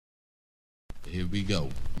Here we go.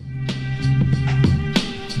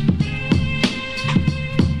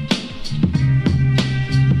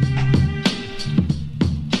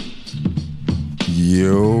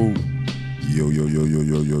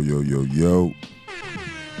 Yo.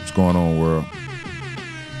 What's going on, world?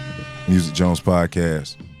 Music Jones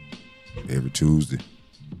Podcast. Every Tuesday.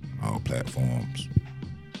 All platforms.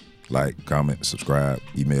 Like, comment, subscribe,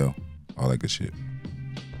 email, all that good shit.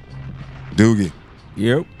 Doogie.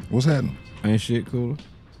 Yep. What's happening? Ain't shit cooler.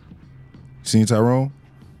 Seen Tyrone?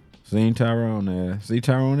 Seen Tyrone there. See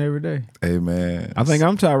Tyrone every day. Hey, man. I think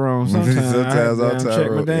I'm Tyrone sometimes. Sometimes I'm Tyrone.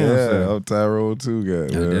 Check my damn self. I'm Tyrone too,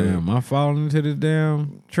 guys. Damn, I'm falling into this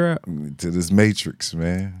damn trap. To this matrix,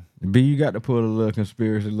 man. B, you got to pull a little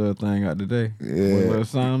conspiracy little thing out today. Yeah. What little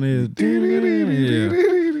sound is?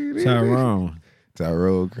 Yeah. Tyrone.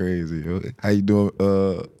 Tyrone crazy. How you doing,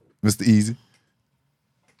 Mr. Easy?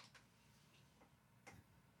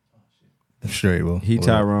 Straight, bro. He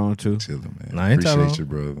Tyrone too. Chilling, man. Nah, I ain't Appreciate Tyrone. you,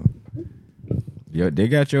 brother. Yo, they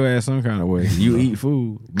got your ass some kind of way. You eat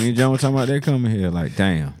food. Me and John were talking about they coming here like,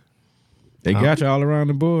 damn. They got you all around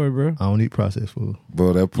the board, bro. I don't eat processed food.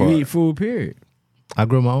 Bro, that part. You eat food, period. I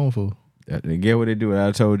grow my own food. They get what they do.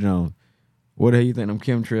 I told John, what the hell you think them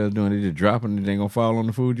chemtrails doing? They just dropping it, they ain't gonna fall on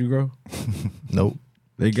the food you grow? Nope.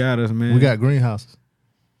 They got us, man. We got greenhouses.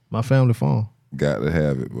 My family farm. Got to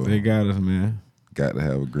have it, bro. They got us, man. Got to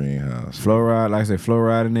have a greenhouse. Fluoride, like I said,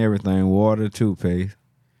 fluoride and everything. Water, toothpaste.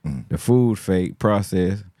 The food fake,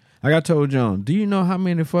 processed. Like I told John, do you know how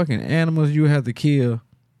many fucking animals you have to kill?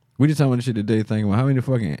 We just talking about this shit today, thinking about how many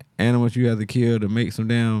fucking animals you have to kill to make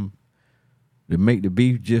to make the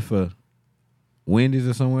beef just for Wendy's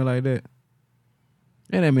or somewhere like that.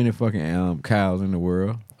 Ain't that many fucking cows in the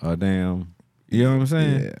world. Or damn, you know what I'm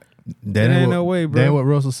saying? Yeah. That ain't no way, bro. That ain't what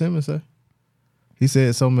Russell Simmons said. He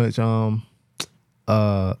said so much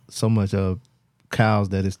cows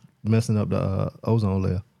that is messing up the ozone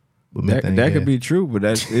layer. with methane That gas. could be true, but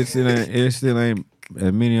it still ain't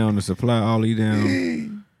as many on the supply. All these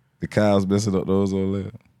damn The cows messing up those over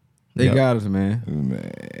there. they Yep. got us, man.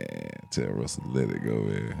 Man, tell Russell let it go,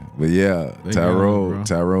 man. But yeah, They got it, bro.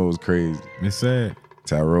 Tyrone was crazy. It's sad.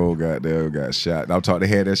 Tyrone got shot. I'm talking, they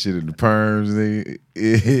had that shit in the perms,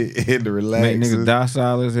 in the relax. Make niggas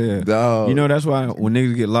docile as hell. Dog. You know that's why when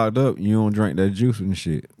niggas get locked up, you don't drink that juice and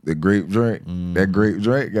shit. The grape drink. That grape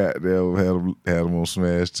drink got there had them on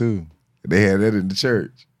smash too. They had that in the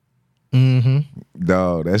church. Mm-hmm.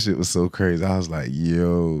 Dog, that shit was so crazy. I was like,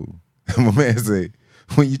 yo. My man say,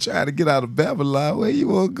 when you try to get out of Babylon, where you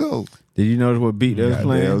want to go? Did you notice what beat they was Goddamn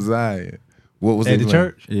playing? Zion. What was At they the playing?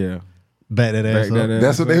 church, Yeah. back that ass Back that up. ass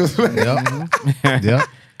That's what they was playing. Yep. Yep.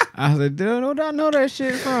 I said, dude, where do I know that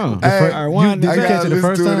shit from? Hey, All right, one, did you two, catch it the listen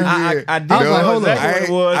first to it time? again. I did. I was like, know hold up. exactly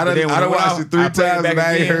what it was. I but then when done it went watched off, it 3 I played times back and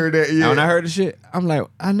I ain't again. heard that yet. And when I heard the shit, I'm like,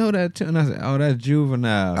 I know that too. And I said, oh, that's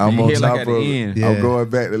Juvenile. I'm You on hear top like at the of it. end. Yeah. I'm going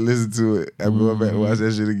back to listen to it. I'm going back to watch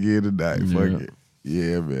that shit again tonight. Yeah. Fuck it.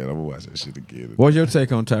 Yeah, man. I'm going to watch that shit again tonight. What's your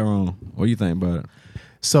take on Tyrone? What do you think about it?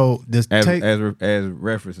 So this As take as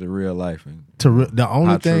reference to real life. And the how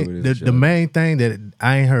only true it thing, is, the main thing that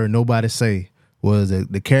I ain't heard nobody say was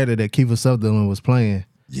that the character that Kiefer Sutherland was playing.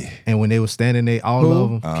 Yeah. And when they were standing there, all Who?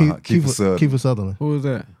 of them, Kiefer Sutherland. Kiefer Sutherland. who was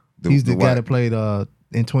that? He's the guy white- that played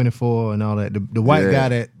in 24 and all that. The white Yeah. guy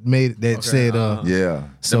that said Yeah.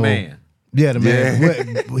 so The man. Yeah, the man.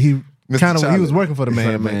 Yeah. What- he Mr. kind of he Charlie. was working for the man.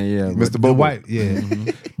 For the man, yeah. Mr. The Bobo. white, yeah.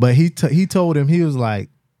 But he told him, he was like,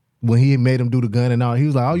 when he made him do the gun and all, he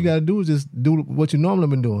was like, all you got to do is just do what you normally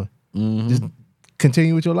been doing. Just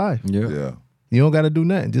continue with your life. Yeah. Yeah. You don't got to do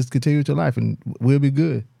nothing. Just continue with your life and we'll be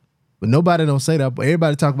good. But nobody don't say that. But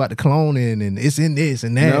everybody talk about the cloning and it's in this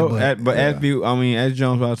and that. No, but as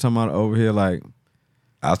Jones was talking about over here, like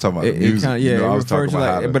I was talking about the it music. kind of you know, I it was talking refers to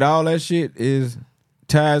about how like, but all that shit is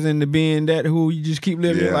ties into being that who you just keep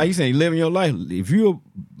living. Yeah. Like you saying, living your life. If you're a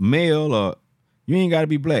male or you ain't got to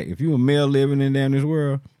be black. If you a male living in down this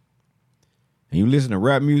world and you listen to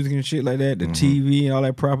rap music and shit like that, the TV and all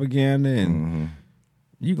that propaganda, and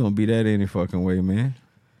you gonna be that any fucking way, man.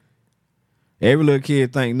 Every little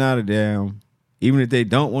kid think not a damn. Even if they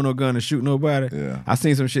don't want no gun to shoot nobody. Yeah. I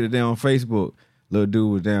seen some shit today on Facebook. Little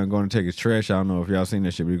dude was down going to take his trash. I don't know if y'all seen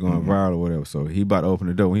that shit, but he going viral or whatever. So he about to open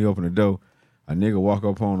the door. When he opened the door, a nigga walk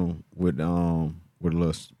up on him with a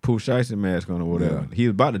little Pooh Shiesty mask on or whatever. Yeah. He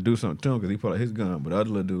was about to do something to him because he pulled out his gun, but the other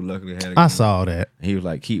little dude luckily had a gun. I saw that. He was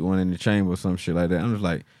like, keep one in the chamber or some shit like that. I'm just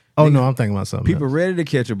like, Oh, nigga, no, I'm thinking about something people else. ready to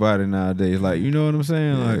catch a body nowadays. Like, you know what I'm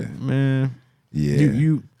saying? Yeah. Like, man, Yeah.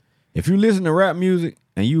 you if you listen to rap music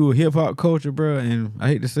and you a hip hop culture, bro, and I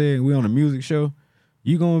hate to say it, we on a music show,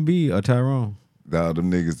 you gonna be a Tyrone. Nah,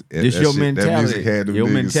 them niggas. This that your shit, mentality. That music had them Your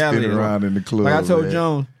niggas mentality. spinning around in the club. Like I told man.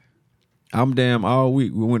 Joan, I'm damn all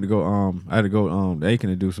week. We went to go. I had to go to Aiken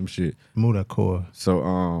to do some shit. Move that core. So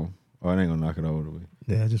oh, it ain't gonna knock it over the way.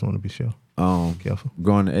 Yeah, I just want to be sure. Careful.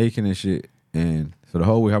 Going to Aiken and shit, and so the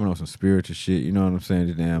whole week having on some spiritual shit. You know what I'm saying?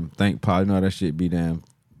 The damn thank Paul. You know how that shit be damn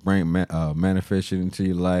bring manifest shit into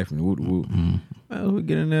your life and whoop whoop. Well, we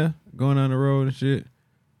get in there, going down the road and shit.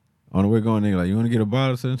 On the way going, nigga like, you want to get a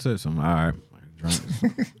bottle of such and such? So I'm like, all right,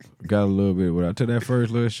 drink. Got a little bit. But I took that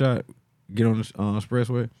first little shot, get on the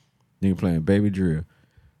expressway, nigga playing Baby Drill.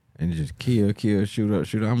 And just kill, shoot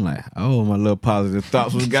up. I'm like, oh, my little positive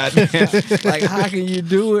thoughts was goddamn. Like, how can you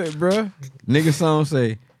do it, bruh? Nigga song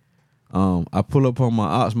say, I pull up on my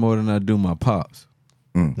ops more than I do my pops.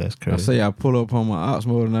 That's crazy. I say I pull up on my ops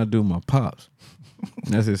more than I do my pops.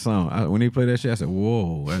 That's his song. When he played that shit, I said,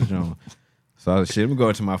 whoa, that's John. So I was shit, let me go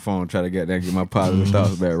into my phone, try to get my positive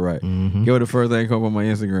thoughts back right. Get what the first thing come up on my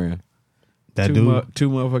Instagram. That two dude. Two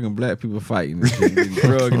motherfucking black people fighting and shit,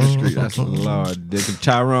 drug in the street. That's Lord, dick.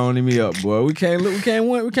 Tyrone and me up, boy. We can't run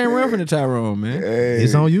from the Tyrone, man. Hey,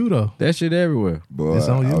 It's on you though. That shit everywhere. boy, It's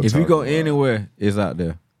on you. I'll If you talk go about anywhere, it's out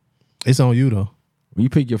there. It's on you though. When you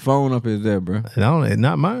pick your phone up, it's there, bro. And it's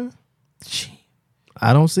not mine.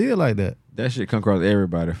 I don't see it like that. That shit come across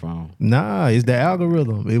everybody's phone. Nah, it's the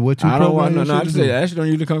algorithm. It's what you I don't want program no. your I shit just to say do. that shit don't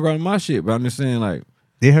usually come across my shit, but I'm just saying like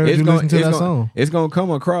They heard you listen to that song. It's gonna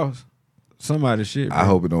come across somebody's shit. Bro. I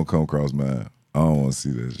hope it don't come across mine. I don't want to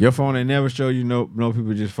see that shit. Your phone ain't never show you no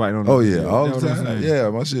people just fighting on. Oh the yeah, all You know the what I'm time. saying? Yeah,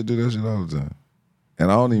 my shit do that shit all the time.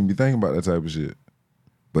 And I don't even be thinking about that type of shit.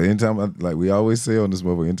 But anytime like we always say on this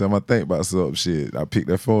motherfucker, anytime I think about some shit, I pick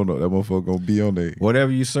that phone up, that motherfucker gonna be on there.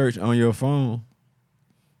 Whatever you search on your phone,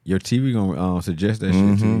 your TV gonna suggest that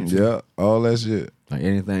shit to you. Too. Yeah, all that shit. Like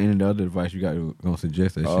any other device you got gonna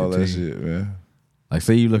suggest that All shit that to you. shit, man. Like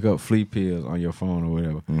say you look up flea pills on your phone or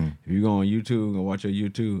whatever. If you go on YouTube and watch your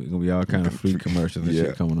YouTube, it's gonna be all kind of flea commercials and Yeah.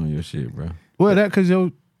 shit coming on your shit, bro. Well, that cause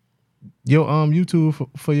your YouTube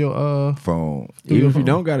for your Phone. through Even your if you phone.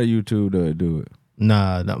 don't got a YouTube, do it.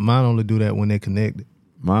 Nah, mine only do that when they connected.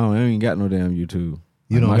 Mine ain't got no damn YouTube.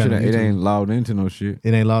 You don't my got shit, no it YouTube? ain't logged into no shit.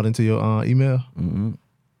 It ain't logged into your email.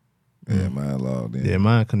 Yeah, mine logged in. Yeah,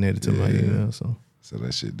 mine connected to my Yeah. email. So So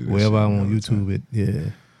that shit do that wherever shit I all want the time. YouTube, it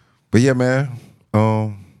yeah. But yeah, man.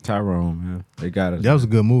 Tyrone, man. They got us. That was a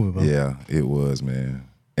good movie, bro. Yeah, it was, man.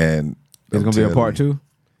 And It's gonna be a part 2.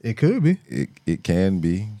 It could be. It can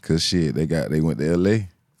be, cause shit, they went to LA.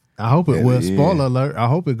 I hope it. Yeah, Well, yeah. spoiler alert. I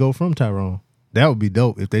hope it go from Tyrone. That would be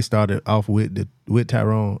dope if they started off with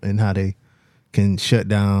Tyrone and how they can shut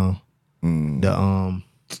down The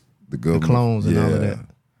government, clones and all of that.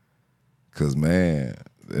 Cause man,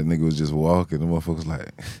 that nigga was just walking. The motherfuckers like,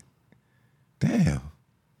 damn,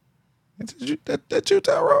 that you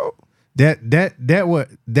Tyrone?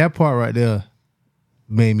 That part right there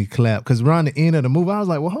made me clap. Cause around the end of the movie, I was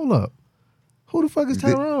like, well, hold up. Who the fuck is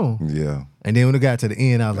Tyrone? Yeah, And then when it got to the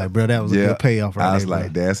end, I was like, bro, that was a good payoff right I was there.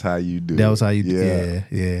 like, that's how you do. that was how you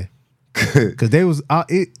yeah. Cause they was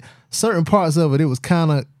certain parts of it was kind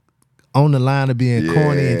of on the line of being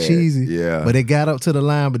corny and Yeah, cheesy. yeah. But they got up to the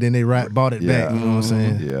line, but then they bought it back. You know what I'm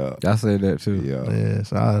saying? Yeah, I said that too. yeah. Yeah,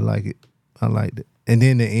 so I like it. I liked it. And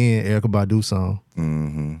then the end, Erykah Badu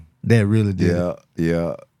song. That really did. Yeah,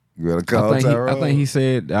 yeah. You gotta call Tyrone. I think he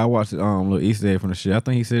said I watched little Easter egg from the shit. I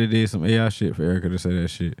think he said he did some AI shit for Erica to say that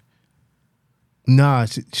shit. Nah,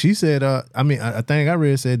 she said. I mean, I think I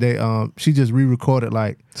read said they. She just re-recorded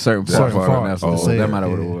like Certain Certain parts. parts. That's Oh, that yeah, might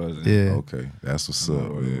have what it yeah. was. Yeah. Okay, that's what's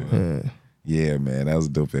up, man. Yeah, man, that was a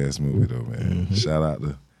dope ass movie though, man. Shout out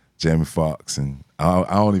to Jamie Foxx and I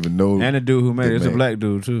don't even know. And the dude who made it is a man. black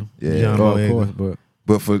dude too. Yeah. John Oh, of Boyega. course,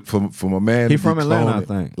 But for my man, He to be from Atlanta, I cloning-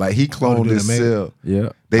 think. Like he cloned dude that made it. himself. but yeah.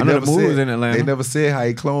 They I know never the movie said, was in Atlanta. They never said how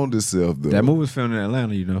he cloned himself though. That movie was filmed in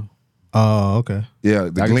Atlanta, you know. Oh, okay. Yeah,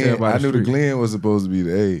 the I can tell Glen. by I the knew the street. Glen was supposed to be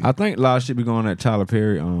the A. I think a lot of shit be going at Tyler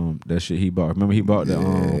Perry. That shit he bought. Remember he bought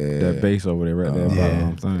that base over there right there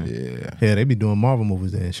by thing. Yeah. Yeah, they be doing Marvel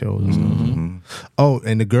movies there and shows and stuff. Oh,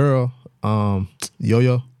 and the girl,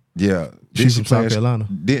 Yo-Yo, Yeah. she's from South Carolina.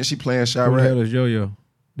 Didn't she play in Who the hell Chirac? is Yo-Yo?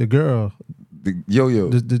 The girl, The Yo-Yo.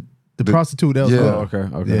 the prostitute that was Yeah. her.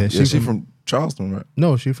 Oh, okay. Yeah, Yeah, she from Charleston, right?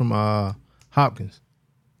 No, she from Hopkins.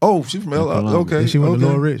 Oh, she from LA. Columbia. Okay. And she went okay. to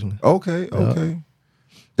Lower Richland. Okay.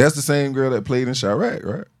 That's the same girl that played in Chirac,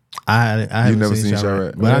 right? I haven't never seen seen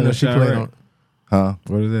Chirac, Chirac? but I know Yeah, she played Chirac. on. Huh?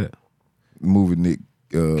 What is that? The movie Nick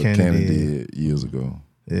Cannon did. did years ago.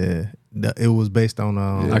 Yeah, it was based on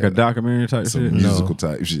Like a documentary type Some shit? musical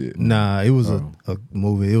type shit. Nah, it was a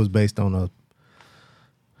movie. It was based on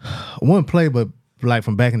one play, but like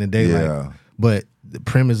from back in the day. Yeah. Like, But the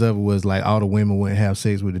premise of it was like all the women wouldn't have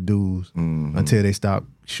sex with the dudes until they stopped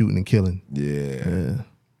shooting and killing. Yeah.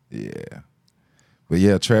 But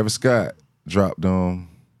yeah, Travis Scott dropped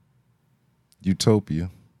Utopia,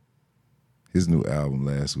 his new album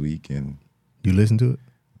last week, and You listen to it?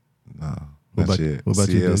 nah, What not about- yet. what about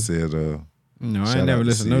you, CL dude? said No, I Shout ain't never out to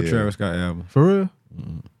listened to no CL. Travis Scott album. For real?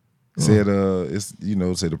 said it's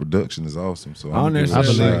say the production is awesome. So I don't I'm gonna give it a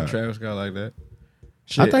necessarily believe like shot. Travis Scott like that.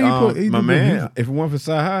 I think he my do good man, music. if it weren't for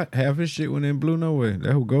Sci-Hi, half his shit went in Blue No Way.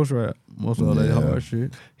 That who Ghost Rap. Most of all that Yeah. hard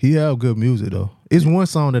shit. He have good music though. It's one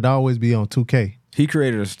song that always be on 2K. He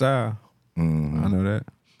created a style. I know that.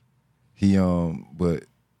 He but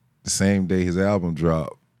the same day his album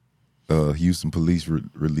dropped, Houston police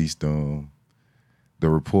released the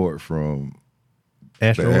report from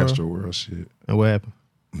Astro the World? Astro World shit. And what happened?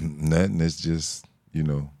 Nothing. It's just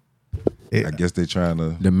It, I guess they trying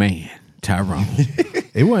to. The man, Tyrone.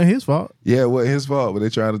 it wasn't his fault. Yeah, it wasn't his fault, but they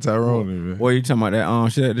trying to Tyrone him, man. What you talking about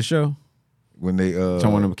that shit at the show? When they Talking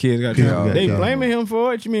about them kids got kids shot. got They shot. blaming him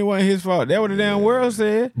for it. You mean it wasn't his fault? That what the damn world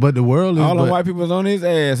said. But the world is All the but- white people was on his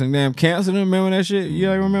ass and damn canceled him. Remember that shit? You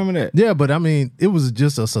like remember that? Yeah, but I mean, it was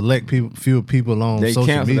just a select few people on They social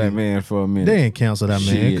canceled media. that man for a minute. They didn't cancel that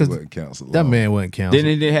man Shit. because wasn't canceled. that man wasn't canceled.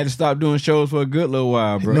 Then they had to stop doing shows for a good little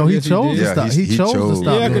while, bro. No, he Yes, chose did. to Yeah, stop. he He chose to chose.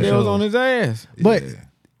 stop. Yeah, because doing they was shows. on his ass. But Yeah.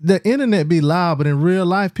 the internet be loud, but in real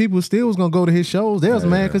life, people still was gonna go to his shows. They was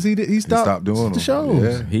mad because he stopped doing the them. shows.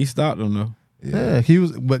 Yeah. He stopped them though. Yeah, he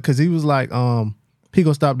was, but because he was like, he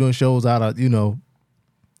gonna stop doing shows out of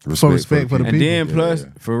respect for the And people. then plus, Yeah.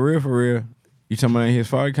 for real, you talking about his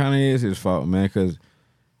fault? It kind of is his fault, man, because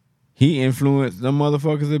he influenced them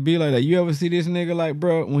motherfuckers to be like that. You ever see this nigga like,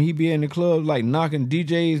 bro, when he be in the club, like knocking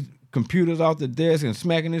DJs' computers off the desk and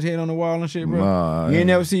smacking his head on the wall and shit, bro? Nah, you yeah. ain't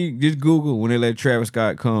never see, just Google when they let Travis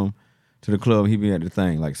Scott come to the club, he be at the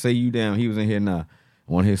thing. Like, say you down, he was in here now.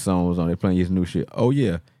 One of his songs was on, they playing his new shit. Oh,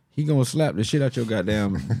 yeah. He gonna slap the shit out your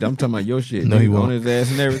goddamn. I'm talking about your shit. No, he On won't. his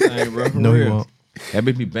ass and everything, bro. For No, he real. won't. That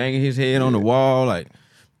bitch be banging his head on the wall, like,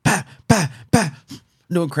 bah, bah, bah,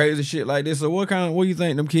 doing crazy shit like this. So what you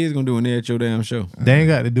think them kids gonna do when they at your damn show? They ain't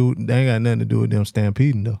got nothing to do with them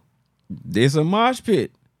stampeding though. It's a mosh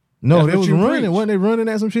pit. No, That's they what was you running. preach. Wasn't they running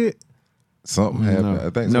at some shit? Something happened. I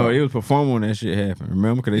think No, so. he was performing when that shit happened.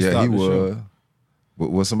 Remember? Because they Yeah, stopped he the show. was.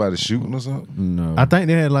 Was somebody shooting or something? No. I think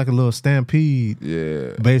they had like a little stampede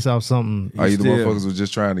Yeah. based off something. Are you the still- motherfuckers was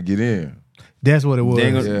just trying to get in? That's what it was. They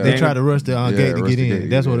ain't They, gonna- they tried ain't to rush the gate to rush get the in. gate,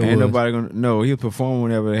 That's yeah. what it Ain't was. nobody gonna. No, he was performing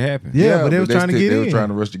whenever it happened. Yeah, but they was trying to get They in. was trying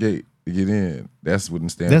to rush the gate to get in. That's what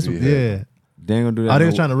the That's stampede yeah. They ain't gonna do that. Oh, they no-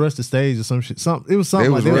 was trying to rush the stage or some shit. It was something They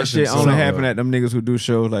like was that. That rushing shit only something. happen at them niggas who do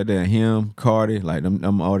shows like that. Him, Cardi, like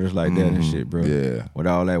them artists like that and shit, bro. Yeah. With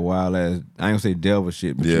all that wild ass, I ain't gonna say devil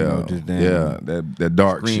shit, but you know, Yeah. just damn Yeah. That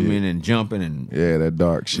dark screaming shit. and jumping and Yeah, that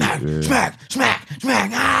dark shit. Yeah. smack.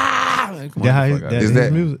 Ah! Like, come on, That how the he- fuck out. that- Is his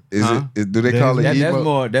that music? is Huh? it? Do they That call it his- That's emo?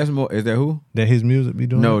 more. That's more. Is that who? That his music be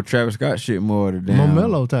doing? No, Travis Scott shit more than damn. More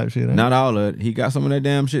mellow type shit. Ain't Not all of it. He got some of that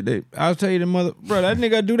damn shit. That I'll tell you, the mother, bro. That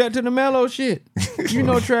nigga do that to the mellow shit. You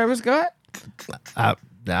know Travis Scott? I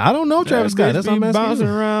don't know Travis Scott. That's what what I'm asking bouncing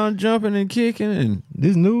you. around, jumping and kicking, and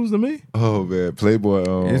This news to me. Oh man, Playboy.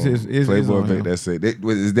 It's Playboy on make him. that say.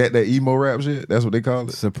 Is that emo rap shit? That's what they call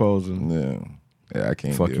it. supposing. Yeah, I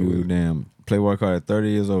can't. Fuck deal you, with it. damn. Playboy card at 30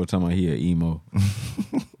 years old talking about he a emo.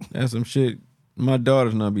 That's some shit my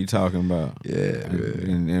daughters not be talking about. Yeah,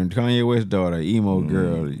 And Kanye West's daughter, emo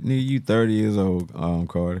girl. Nigga, you 30 years old,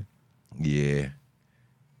 Cardi. yeah.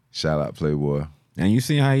 Shout out Playboy. And you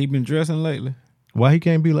seen how he been dressing lately? Why he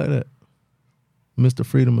can't be like that? Mr.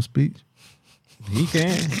 Freedom of Speech. He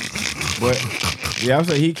can. But yeah, I'm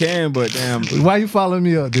saying he can, but damn, Why you following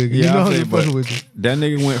me up, dude? You Yeah, know I I'm say, just fucking but- with you. that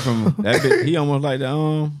nigga went from that bit, he almost like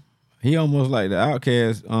the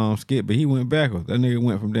Outkast skit, but he went backwards. That nigga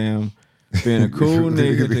went from damn being a cool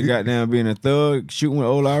nigga to goddamn being a thug, shooting with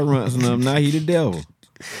old runts and them. Now he the devil.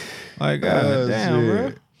 Like god damn, bro.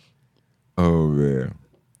 shit. Oh man.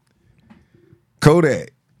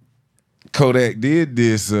 Kodak did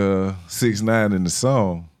this 6ix9ine in the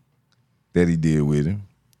song that he did with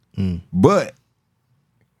him. But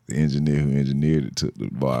the engineer who engineered it took the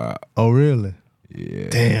bar out. Oh, really? Yeah.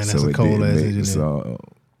 Damn, that's a it cold didn't ass make the engineer. song.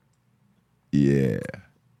 Yeah.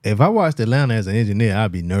 If I watched Atlanta as an engineer,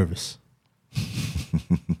 I'd be nervous.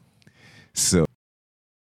 So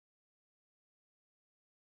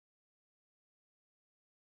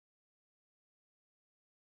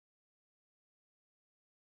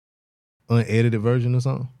Unedited version or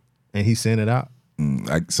something, and he sent it out.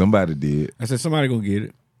 somebody did. I said somebody gonna get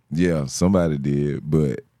it. Yeah, somebody did,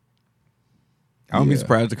 but I don't be Yeah.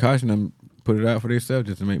 surprised to caution them put it out for themselves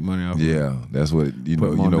just to make money off. Yeah, that's what you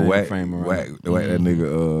Put know. more name Whack fame around. that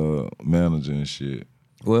nigga manager and shit.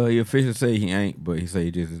 Well, he officially say he ain't, but he say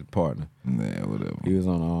he just his partner. Nah, whatever. He was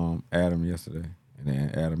on Adam yesterday, and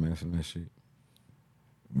then Adam answered that shit.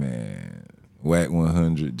 Man, Whack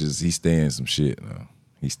 100, just he stay in some shit now.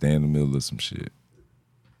 He stay in the middle of some shit.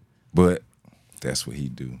 But that's what he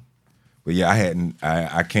do. But yeah,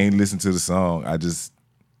 I can't listen to the song.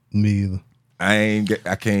 Me either. I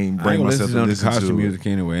can't bring myself to listen Tekashi to music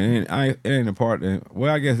anyway. It ain't a part of,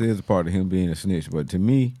 well, I guess it is a part of him being a snitch, but to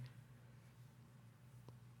me,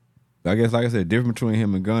 I guess, like I said, difference between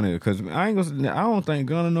him and Gunna, because I don't think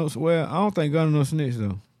Gunna knows. Well, I don't think Gunna no snitch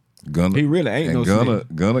though. Gunna, he really ain't no snitch.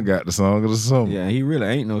 Gunna got the song of the summer. Yeah, he really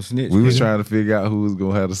ain't no snitch. We was trying to figure out who was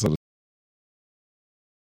gonna have the song.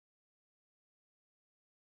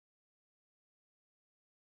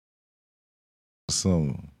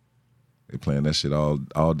 Summer. They playing that shit all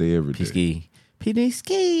day, every day.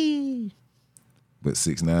 P-D-Ski. But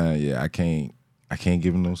 6ix9ine, yeah, I can't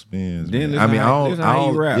give him no spins. Then Man. I mean, listen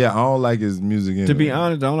how he rap. Yeah, I don't like his music. To be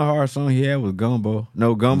honest, the only hard song he had was Gumbo.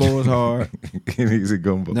 No, Gumbo was hard. He's a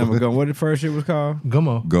Gumbo. Number Gumbo. What the first shit was called?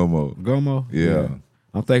 Gumbo. Yeah.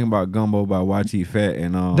 I'm thinking about Gumbo by YT Fat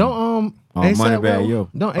and Don't ASAP Moneybag Yo.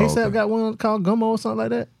 Don't ASAP got one called Gummo or something like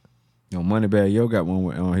that? No, Moneybag Yo got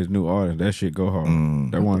one on his new artist. That shit go hard.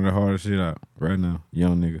 That one of the hardest shit out right now.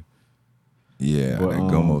 Young nigga. Yeah, But, that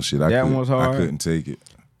Gummo shit. that one was hard. I couldn't take it.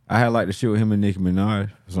 I had like the shit with him and Nicki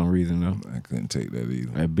Minaj for some reason though. I couldn't take that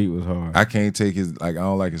either. That beat was hard. I can't take his, like, I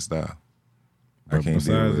don't like his style. I But can't deal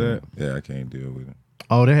besides with it. that? Yeah, I can't deal with it.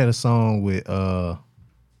 Oh, they had a song with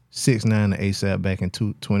 6ix9ine and ASAP back in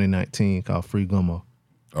 2019 called Free Gummo.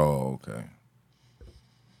 Oh, okay.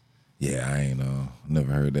 Yeah, I ain't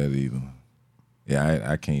never heard that either. Yeah,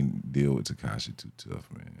 I can't deal with Tekashi too tough,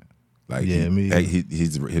 man. Like, Yeah, me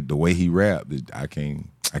either. the way he rapped, I can't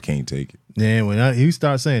take it. Yeah, when he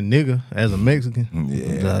starts saying nigga as a Mexican,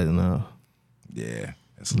 Yeah. like, no, Yeah,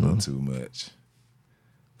 that's a little too much.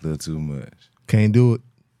 A little too much. can't do it.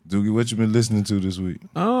 Doogie, what you been listening to this week?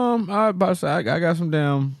 I was about to say I got some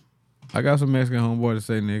Mexican homeboy to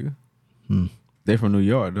say nigga. They from New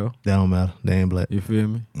York though. That don't matter. They ain't black. You feel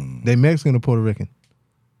me? They Mexican or Puerto Rican?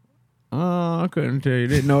 I couldn't tell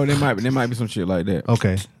you. No, there might be some shit like that.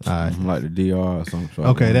 Okay, all right. Like the DR or something.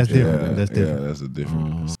 Okay, that's different. Yeah, That's different. Yeah, that's a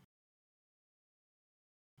different.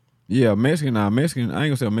 Yeah, Mexican. I ain't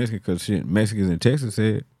gonna say Mexican because shit, Mexicans in Texas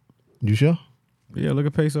said. You sure? Yeah, look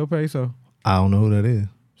at Peso. I don't know who that is.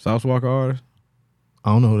 South Walker artist. I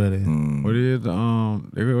don't know who that is. What is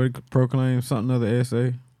they proclaim something of the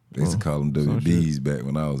essay. They used to call them WBs back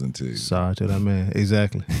when I was in Texas. Sorry to that man.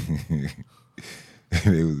 Exactly.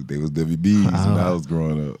 they was WBs when I was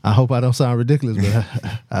growing up. I hope I don't sound ridiculous, but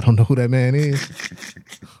I don't know who that man is.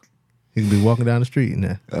 He could be walking down the street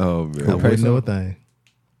now. Oh man, I wouldn't know a thing.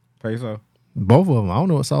 Peso. Both of them. I don't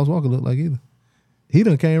know what Sauce Walker looked like either. He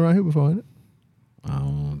done came around here before, ain't it? I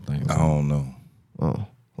don't think so. I don't know. Oh,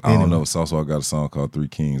 I don't know. Sauce Walker got a song called Three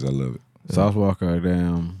Kings. I love it. South Walker,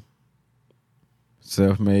 damn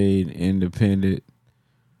self-made, independent,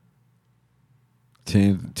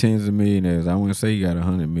 tens of millionaires. I wouldn't say he got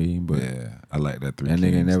 100 million, but Yeah, I like that Three that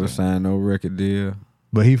Kings. nigga never though. signed no record deal.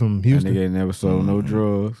 But he from That Houston. nigga never sold no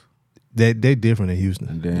drugs. They different in Houston.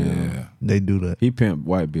 And then Yeah, They do that. he pimped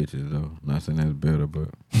white bitches though. Not saying that's better, but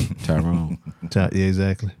Tyrone. Yeah,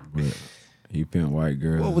 exactly. But he pimped white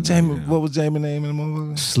girls. What was and Jamie? nigga, What was Jamie name in the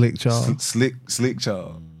motherfucker? Slick Charles. Slick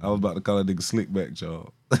Charles. I was about to call that nigga Slickback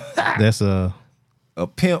Charles. That's A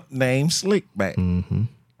pimp named Slickback.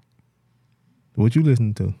 what you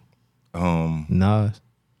listen to? Nas.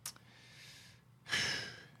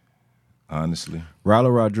 Honestly,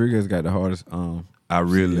 Rallo Rodriguez got the hardest I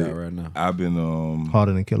really, CD out right now. I've been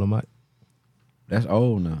Harder than Killer Mike. That's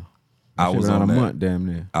old now. I Shit was around on a that. month damn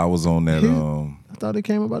near. I was on that. I thought it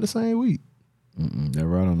came about the same week. That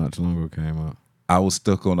Rallo not too long ago came out. I was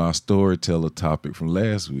stuck on our storyteller topic from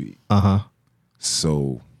last week.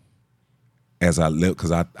 So as I left,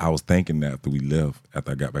 because I was thinking after we left,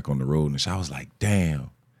 after I got back on the road, and I was like, damn,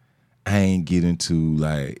 I ain't get into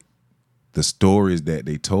like the stories that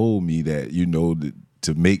they told me that, you know,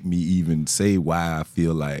 to make me even say why I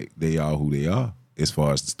feel like they are who they are. As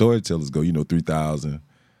far as the storytellers go, you know, 3000,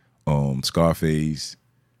 Scarface,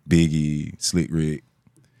 Biggie, Slick Rick.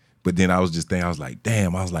 But then I was just thinking, I was like,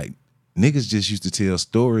 damn, niggas just used to tell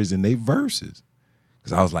stories in their verses.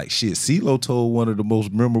 Cause I was like, shit, CeeLo told one of the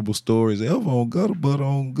most memorable stories ever on Gutter Butt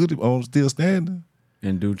on Still Standing.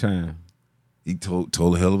 In due time. He told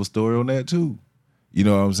a hell of a story on that too. You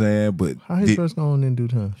know what I'm saying? But How he first going in due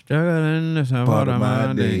time? Struggling in this part of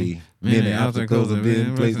my day. Many obstacles have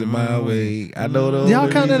been placed in my way. I know those. Y'all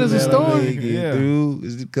count that as a story? Yeah. Through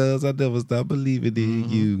is because I never stopped believing in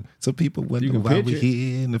you. So people wonder why we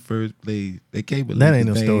here in the first place. They can't believe that ain't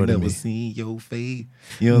no story to never me. seen your face.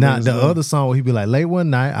 You know Now the other song, he be like, late one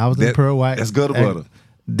night, I was in Pearl White. That's Gutter Butter.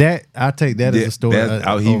 That I take that as a story.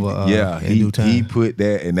 He put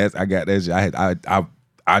that, and that's I got that.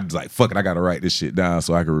 I was like, fuck it, I gotta write this shit down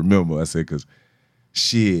so I can remember. I said, cause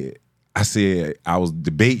shit. I said I was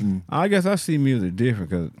debating. I guess I see music different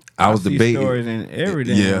because I was debating stories in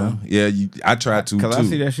everything. I try to because too. I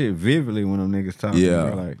see that shit vividly when them niggas talking. Yeah,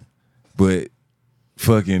 like, but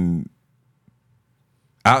fucking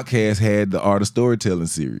Outkast had the Art of Storytelling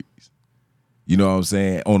series. You know what I'm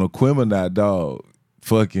saying? On Aquemini, dog.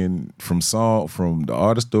 Fucking from the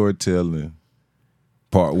Art of Storytelling,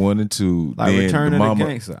 part 1 and 2. Like then Return of the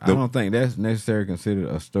Gangster. I don't think that's necessarily considered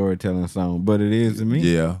a storytelling song, but it is to me.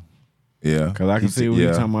 Yeah. Yeah, because I can see what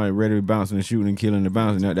he's talking about, ready to bouncing and shooting and killing and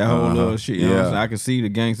bouncing. That whole little shit. You know what I'm saying? I can see the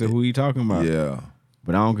gangster who he talking about. Yeah,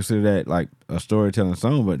 but I don't consider that like a storytelling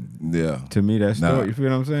song. But to me, that's story. You feel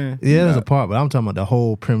what I'm saying? Yeah, there's a part, but I'm talking about the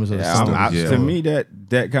whole premise of the song. To me, that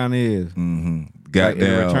kind of is. Mm-hmm. Like in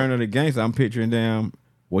the Return of the Gangster, I'm picturing down.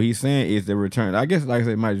 What he's saying is the return. I guess, like I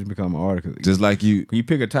said, it might just become an article. Just like you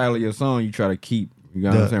pick a title of your song, you try to keep. You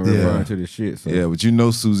know what I'm saying? Referring to the shit. So. Yeah, but you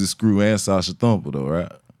know Susie Screw and Sasha Thumper though,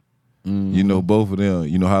 right? Mm-hmm. You know both of them.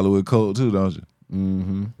 You know Hollywood Code too, don't you?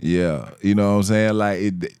 Mm-hmm. Yeah, you know what I'm saying.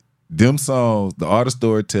 Like them songs, the Art of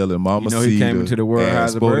Storytelling, Mama. You know he came into the world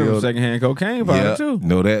as a bird from secondhand cocaine probably too.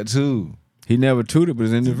 Know that too. He never tooted, but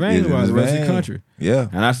it's in the vein while the rest of the country. Yeah.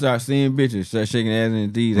 And I start seeing bitches start shaking ass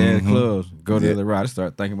in these ass clubs, go to the other ride, I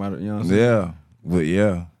start thinking about it. You know what I'm saying? Yeah, but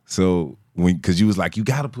yeah. So because you was like, you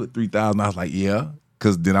got to put 3,000. I was like, yeah.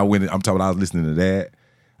 Because then I went. I'm talking. I was listening to that.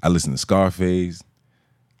 I listened to Scarface.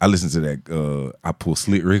 I listened to that. I pulled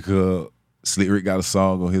Slick Rick up. Slick Rick got a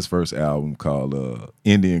song on his first album called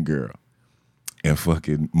Indian Girl. And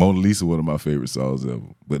fucking Mona Lisa, one of my favorite songs ever.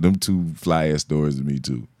 But them two fly ass stories to me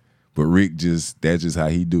too. But Rick that's just how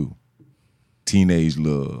he do. Teenage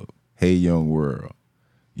Love, Hey Young World.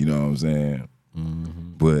 You know what I'm saying?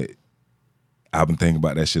 Mm-hmm. But I've been thinking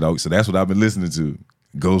about that shit all. So that's what I've been listening to.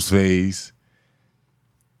 Ghostface.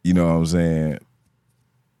 You know what I'm saying?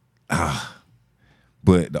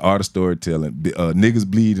 But the Art of Storytelling, Niggas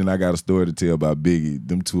Bleed and I Got a Story to Tell by Biggie,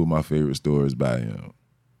 them two of my favorite stories by him.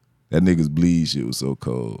 That Niggas Bleed shit was so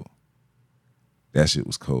cold. That shit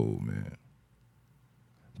was cold, man.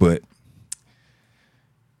 But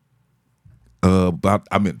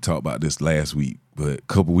I meant to talk about this last week, but a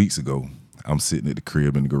couple weeks ago, I'm sitting at the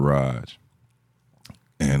crib in the garage,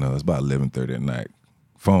 and it's about 11:30 at night.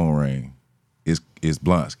 Phone rang. It's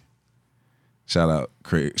Blonsky. Shout out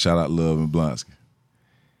Craig. Shout out Love and Blonsky.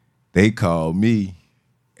 They called me,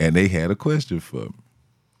 and they had a question for me.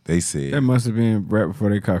 They said that must have been right before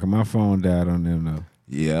they called. My phone died on them though.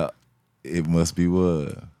 Yeah, it must be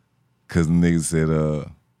what. Cause the nigga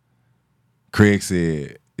said, Craig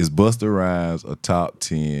said, is Busta Rhymes a top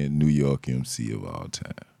 10 New York MC of all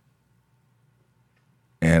time?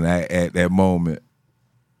 And at that moment,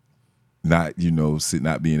 not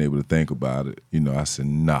being able to think about it, I said,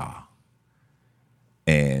 nah.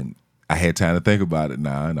 And I had time to think about it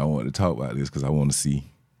now, and I wanted to talk about this because I want to see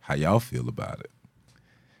how y'all feel about it.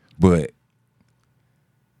 But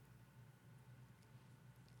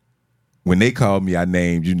when they called me, I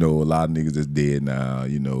named, a lot of niggas that's dead now,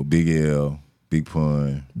 Big L, Big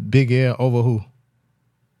Pun. Big L over who?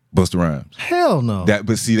 Busta Rhymes. Hell no.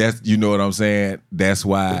 But see, that's, you know what I'm saying? That's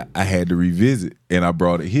why I had to revisit, and I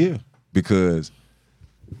brought it here because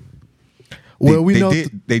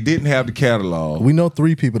they didn't have the catalog. We know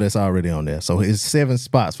 3 people that's already on there, so it's 7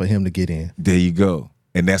 spots for him to get in. There you go.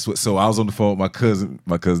 And that's what. So I was on the phone with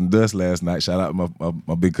my cousin Dust last night. Shout out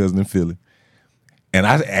my big cousin in Philly. And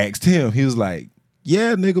I asked him. He was like,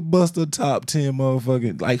 "Yeah, nigga, Busta top 10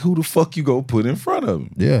 motherfucking. Like, who the fuck you go put in front of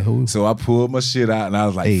him?" Yeah, who? So I pulled my shit out and I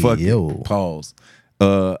was like, "Fuck it." Pause.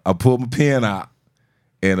 I pulled my pen out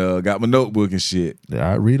and got my notebook and shit.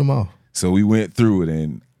 Yeah, I read them all. So we went through it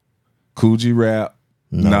and Kool G Rap,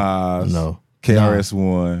 Nas,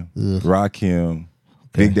 KRS-One, Rakim.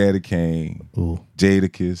 Okay. Big Daddy Kane,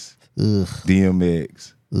 Jadakiss,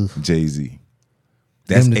 DMX, Jay-Z.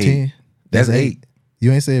 That's 8. 10? That's 8.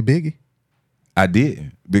 You ain't said Biggie? I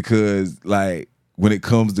didn't because like when it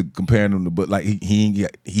comes to comparing them to, but like he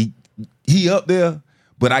up there,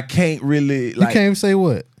 but I can't really like. You can't say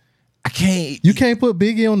what? I can't. You can't put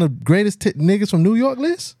Biggie on the greatest niggas from New York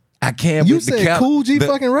list? I can't. You but the said Cool G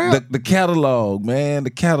fucking rap? The catalog, man.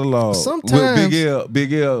 The catalog. Sometimes- with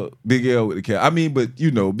Big L with the catalog. I mean, but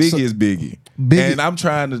you know, Biggie is Biggie. Biggie- And I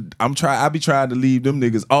be trying to leave them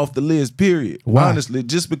niggas off the list, period. Why? Honestly,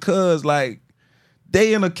 just because like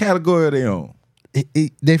they in a category of their own.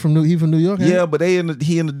 They from New York? ain't Yeah, but he in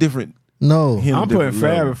a different. No. he in a I'm putting different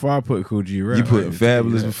Fab level. before I put Cool G rap. You putting Right?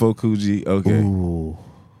 Fabulous Yeah. before Cool G, okay? Ooh.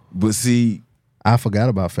 But see, I forgot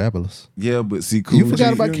about Fabulous. yeah, but see, Cool You G.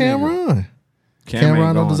 forgot about you Cameron. Cameron Cameron don't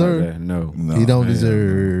ain't going deserve- like that. No. No, He don't man.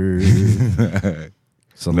 deserve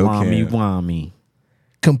Salami Cam. wami.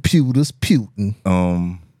 computers putin.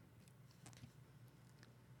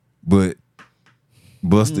 But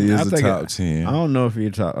Busta I is a think top 10. I don't know if he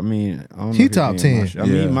top. I mean, I don't know He if top being 10. I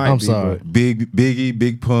mean, he Yeah. might I'm be, sorry. but Biggie,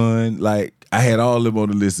 Big Pun. Like I had all of them on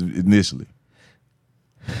the list initially.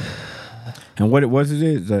 And what it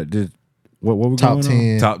is that just what we Top going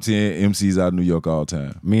 10. Top 10 MCs out of New York all time.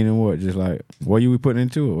 on? Meaning what? Just like what you we putting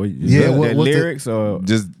into it? What, Yeah, that what's the- lyrics or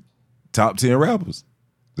Just top 10 rappers.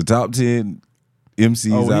 The top 10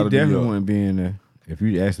 MCs oh, he out of New definitely York. wouldn't be in there. If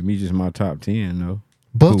you asked me, just my top 10, no.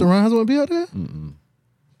 Busta Cool. Rhymes won't be out there?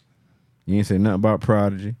 You ain't say nothing about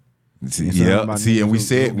Prodigy. See, It's something yeah, about see, niggas and we who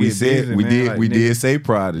said we get busy, man, like we niggas- did say You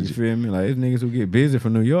Prodigy. feel me? Like it's niggas who get busy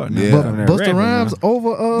from New York. Now. Yeah. Coming there Busta rapping, Rhymes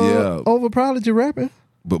now. over Prodigy rapping?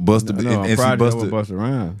 But Busta No, and see Prodigy Busta over Busta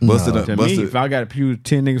Rhymes. Busta No. To me, if I got to choose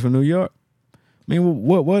 10 niggas from New York, I mean,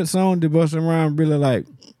 what song did Busta Rhymes really like?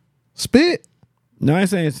 Spit? No, I ain't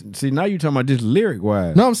saying. See, now you talking about just lyric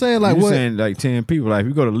wise. No, I'm saying like you what? saying like 10 people. Like if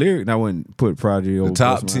you go to lyric, I wouldn't put Prodigy over the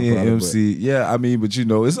top Busta 10 Rhymes probably, MC. Yeah, I mean, but you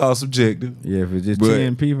know, it's all subjective. but yeah, if it's just But-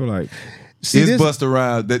 10 people, like See, Is this- Busta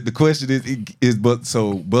Rhymes? The question is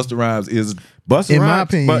Busta Rhymes is Busta In Rhymes. my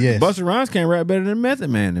opinion, yes. Busta Rhymes can't rap better than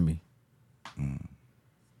Method Man to me.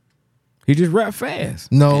 He just rap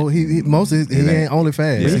fast. No, he most of his, he It ain't- ain't only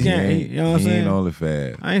fast. Yeah, he he can't- ain't- you know what I'm he saying? ain't only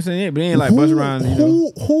fast. I ain't saying it, but he ain't like Busta Rhymes. You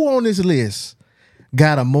know? Who on this list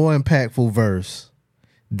got a more impactful verse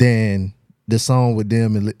than the song with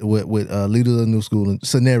them and with Leader of the New School and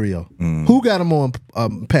Scenario? Mm. Who got a more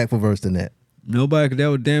impactful verse than that? Nobody, cause that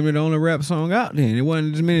was damn near the only rap song out then. It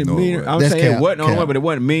wasn't as many. No, million, I'm that's saying it cap, wasn't the only cap. one, but it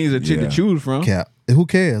wasn't millions of shit Yeah. to choose from. Cap. Who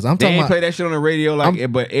cares? I'm They talking ain't about. play that shit on the radio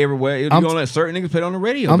but everywhere. You I'm- gonna let certain niggas play it on the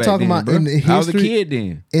radio. I'm back talking then, about bro. in the I was a history- kid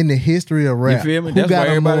then. In the history of rap, feel me? who That's got why a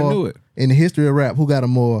everybody more, knew it. In the history of rap, who got a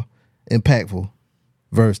more impactful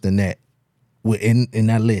verse than that? In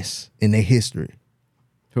that list, in their history.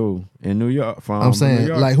 Who in New York? From I'm New saying,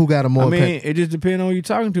 York. like, who got a more I mean, impact- it just depends on who you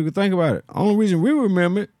talking to. Cause think about it. Only reason we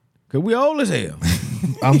remember it, cause we old as hell,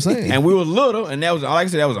 I'm saying. and we was little, and that was like I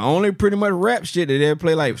said, that was only pretty much rap shit that they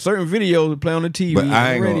play. Like certain videos would play on the TV, But and I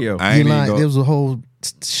the ain't radio. gonna, I You ain't even lying. There gonna, was a whole.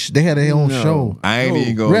 They had their own No. show. I ain't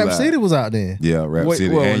even gonna Rap lie. City was out there. Yeah, Rap Wait,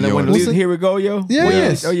 City well, and when Young. Listen, Here We Go, yo. Yeah, When-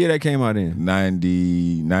 yes. Oh yeah, that came out in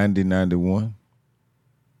 90, 91.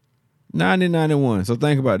 1991. So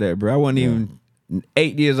think about that, bro. I wasn't even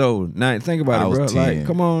 8 years old. Now think about I it, bro. was Like, 10.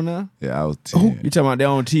 come on now. Yeah, I was 10. You talking about their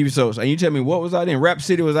own TV shows. And you tell me what was out in? Rap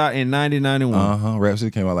City was out in 1991. Rap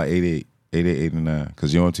City came out like 88, 89.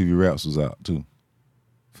 Because Young TV Raps was out too.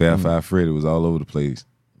 Fab Five Freddy was all over the place.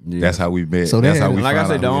 Yeah. That's how we met. So they that's had- how we And like I found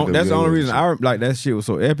said, out who that's the only NWA reason was. I like that shit was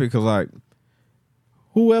so epic. Because like,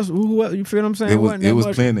 who else? You feel what I'm saying? It was- Wasn't it that was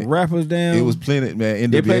much plenty. rappers down. It was plenty, man.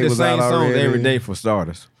 They NWA played the was same out songs already. every day for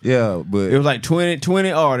starters. Yeah, but It was like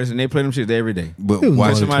 20 artists, and they played them shit every day. but It was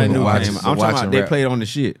watching, Somebody only knew watching- came out. I'm talking about they rap- played on the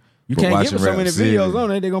shit. You But can't give watching them so Rap many City- videos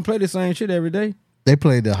on it. They gonna play the same shit every day. They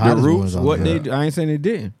played the The hottest Roots, ones on what there. they do, I ain't saying they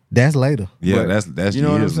didn't. That's later. Yeah, But that's you know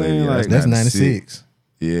what I'm years later. saying? Yeah, Like, That's 96.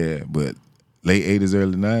 Yeah, but late 80s,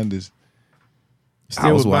 early 90s. I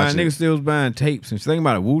Still was was buying watching. niggas still was buying tapes and think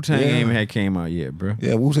about it. Wu Tang Yeah. ain't even had came out yet, bro.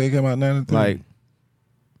 Yeah, Wu-Tang came out in 93. Like,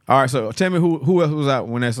 all right, so tell me who else was out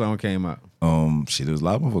when that song came out? Shit, there was a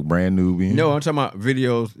lot of motherfuckers, Brand Nubian. No, I'm talking about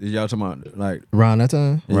videos. Y'all talking about like Around that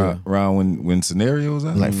time, Around when Scenarios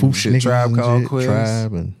out. like Food shit, Tribe Called Quest.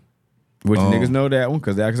 Tribe, and which niggas know that one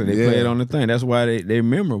because actually they Yeah. play it on the thing. That's why they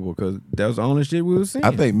memorable because that was the only shit we was seeing.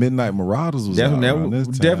 I think Midnight Marauders was out that around this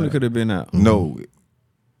time. definitely could have been out. No.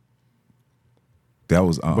 That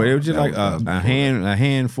was But it was just that like that was a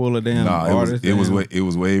handful of damn Nah, artists. it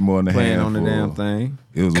was way more than a playing handful. on the damn thing.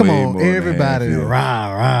 It was come way on, more than a everybody, handful.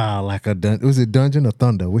 rah rah like a was it Dungeon or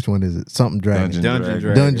Thunder? Which one is it? Something Dragon. Dungeon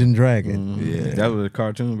Dragon. Dungeon Dragon. Yeah. That was a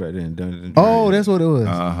cartoon back then. Dungeon Oh, Dragon. that's what it was.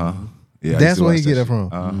 Uh-huh. Yeah, I That's used to where watch he get that it from.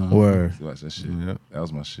 shit. Uh-huh. Word. I used to watch that shit. Yep. That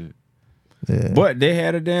was my shit. Yeah. But they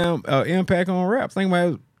had a damn impact on rap. Think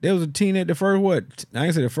about it. There was a teenage, the first what? I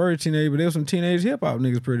ain't say the first teenage, but there was some teenage hip hop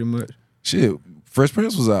niggas pretty much. Shit, Fresh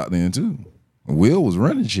Prince was out then too. Will was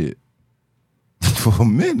running shit for a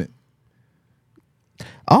minute.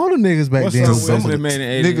 All the niggas back What then. song was Will Some of Smith the made in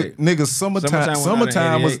 88? nigga, summertime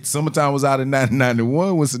was out in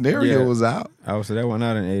 1991 when Scenario Yeah. was out. I would say that one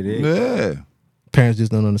out in 88. Yeah, Parents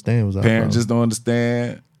just don't understand. Was our parents problem. just don't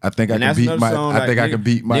understand. I think And I can that's beat another Mike. song, I like, think I can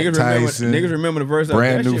beat Mike Tyson. Niggas remember the verse of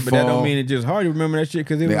Brand that New shit, but that don't Phone. mean it just hard. You remember that shit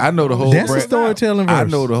because it was. Nigga, I know the whole. That's a brand, storytelling verse. I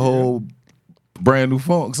know the whole Brand New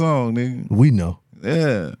Funk song, nigga. We know.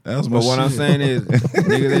 Yeah, that was my But what I'm shit. saying is,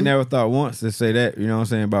 niggas they never thought once to say that. You know what I'm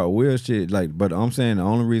saying about Will shit. Like, but I'm saying the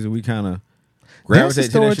only reason we kind of That's a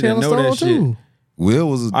gravitate to that shit and storytelling know that song shit. too. Will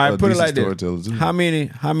was a, All right, a put it decent like storyteller this: too. how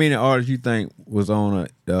many artists you think was on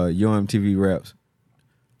a Yo MTV Raps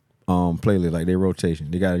playlist, like their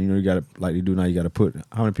rotation? They got you got to like they do now. You got to put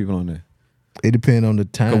how many people on there? It depends on the The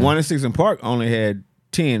time. 1 and 6 in Park only had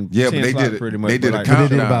 10. Yeah, 10 but they slots did it. pretty much. They did but a like, But they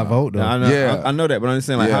did it by countdown. vote though. I know, Yeah. I know that, but I'm just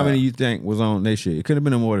saying, like, how Yeah. many you think was on that shit? It could have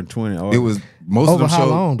been more than 20. Or It was most Over of them how shows.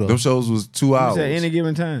 long, though? Them shows was 2 hours, at any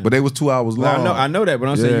given time. but they was 2 hours Well, long. I know that, but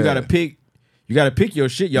I'm saying you Yeah. got to pick. You got to pick your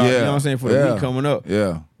shit, y'all. You know what I'm saying for the Yeah. week coming up.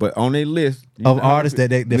 Yeah. But on their list Of artists that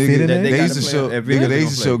fit in Nigga, there? They they gotta used to play show. every Nigga, they gonna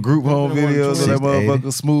used to play. show group home Put them on videos of that 60 to 80.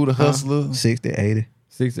 motherfucker, Smooth the Hustler. 60, 80.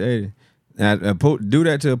 6 to 80. And do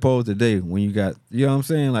that to oppose today when you got, you know what I'm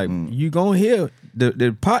saying? Like, you gonna hear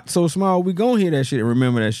the pot so small, we gonna hear that shit and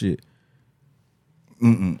remember that shit.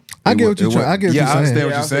 I get what you're saying. I get what Yeah, you're I understand saying.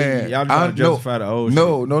 what Yeah, you're saying. y'all trying to justify the old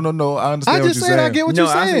no, no. I understand I what just you're said saying. I get what No,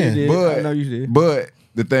 you're I see you saying. did. But I know you did. But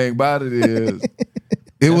the thing about it is,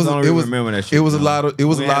 it was the only it reason was remember that shit, it was a though. lot of it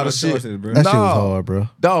was We a had lot no of shit. choices, bro. That shit was No. hard, bro.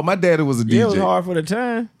 Dog, my daddy was a DJ. Yeah, it was hard for the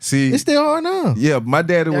time. See, It's still hard now. yeah, my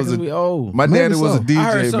daddy Yeah, was 'cause a we old. my Maybe daddy was a so. I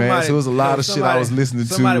heard DJ, man. So it was a lot of shit I was listening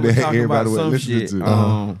to somebody that was talking everybody about was some listening shit.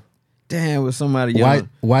 to. Damn, was somebody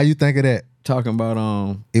Why you think of that? talking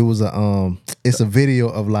about It was it's a video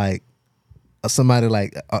of like somebody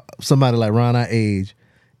like around our age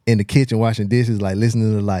in the kitchen washing dishes, like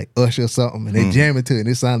listening to like Usher or something, and they jamming to it, and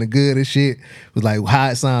it sounded good and shit. It was like how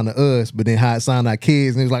it sounded to us, but then how it sounded our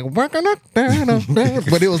kids, and it was like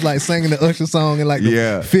but it was like singing the Usher song in like the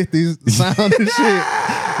Yeah. 50s sound and shit.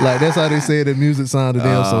 Like that's how they say the music sound to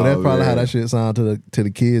them. So that's probably how man. that shit sound to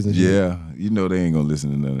the kids and shit. Yeah, you know they ain't gonna listen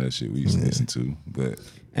to none of that shit we used to listen to. But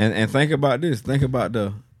and think about this. Think about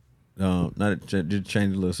the not to just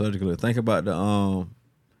change the little subject a little. Think about the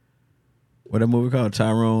what that movie called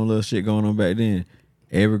Tyrone, little shit going on back then.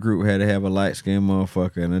 Every group had to have a light skinned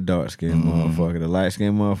motherfucker and a dark skinned motherfucker. The light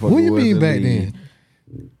skinned motherfucker. What you was mean the back lead.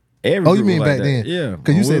 then? Every Oh, you group mean was like back that. then? Yeah,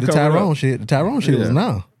 Because you When said we the coming Tyrone up- shit. The Tyrone shit was Yeah.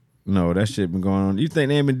 now. No, that shit been going on. You think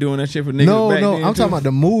they ain't been doing that shit for niggas No, back no, then? I'm too? talking about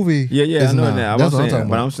the movie. Yeah, I is know now. that. That's I'm what I'm saying, talking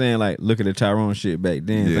but about. I'm saying like, look at the Tyrone shit back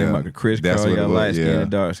then. Yeah. Think about the Chris That's Cross, what you it got was, light skin yeah.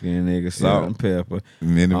 and dark skin niggas, salt Yeah. and pepper.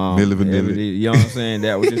 Milli Vanilli. You know what I'm saying?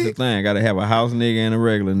 That was just the thing. Got to have a house nigga and a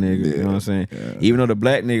regular nigga. You know what I'm saying? Yeah. Even though the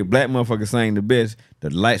black motherfucker sang the best,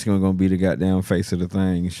 the light skin gonna be the goddamn face of the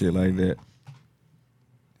thing and shit like that.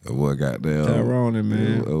 What goddamn Tyrone,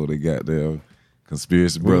 man. Oh, they got them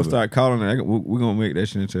conspiracy We're gonna brother. start calling that. We're gonna make that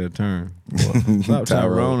shit into a term. Stop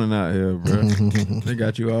Tyrone. Tyroning out here, bro. They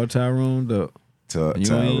got you all Tyroned up.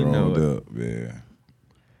 You ain't even know Tyrone it. up, yeah.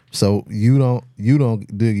 So you don't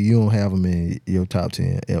Diggy, you don't have him in your top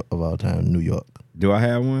 10 of all time in New York. Do I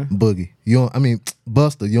have one? Boogie, you don't. I mean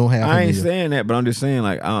Buster, you don't have him. I ain't in your, saying that, but I'm just saying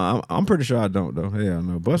like I'm pretty sure I don't though. Hell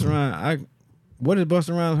no. Busta Rhymes. What is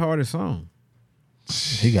Busta Rhymes' hardest song?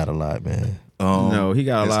 he got a lot, man. No, he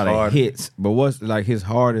got a his lot hard- of hits. But what's like his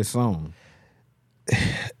hardest song?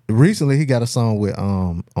 Recently, he got a song with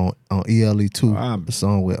on ELE2. I'm A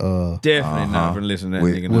song with Definitely not gonna listen to that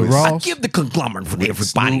With- nigga. with no. Ross. I give the conglomerate for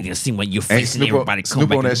everybody to see when you're facing Snoop on- everybody come Snoop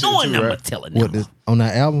back on that and shit knowing too, I'm right? telling What them. on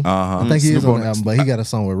that album? Uh-huh. I think he is Snoop on on the album, that- but he got a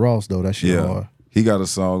song with Ross though. That shit Yeah. hard. He got a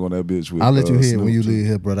song on that bitch with I'll let you hear it when Snoop, you too. leave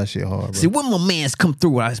here, bro. That shit hard, bro. See, when my mans come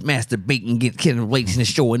through, I masturbate and get killing weights and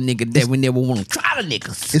show a nigga that we never want to try the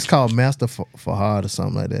niggas. It's called Master for Hard or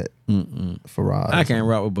something like that. Farad. I can't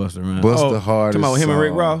rock with Busta Rhymes. Busta hardest Talking about him and Rick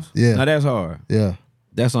song. Ross? Yeah. Now that's hard. Yeah,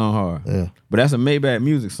 That song hard. yeah. But that's a Maybach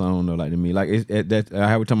music song though, like to me. Like that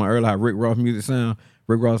I was talking about earlier how Rick Ross music sound.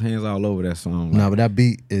 Rick Ross hands all over that song. Nah, but that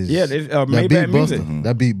beat is Yeah, it's, that Maybach beat music. Buster.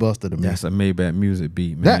 That beat Buster to me. That's a Maybach music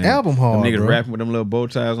beat, man. That album hard, Them niggas bro. rapping with them little bow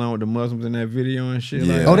ties on with the Muslims in that video and shit.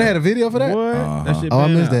 Yeah. Like Oh, that. they had a video for that. What? That shit Oh, I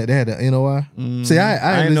been missed out. that. They had the NOI. See,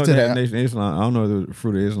 I ain't know listened to that that. Nation of Islam. I don't know the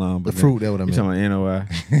Fruit of Islam, but The Fruit, that what I You meant. talking about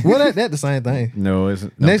NOI? Well, that the same thing. No, it's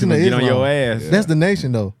Nation of get on Islam. your ass. That's the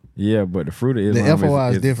nation though. Yeah, but the Fruit of The Islam FOI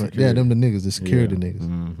is is different. security. Yeah, them the niggas, the security Yeah.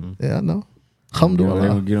 niggas. Yeah, I know. They gonna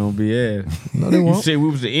Alhamdulillah. get on BS. No, they You won't. said we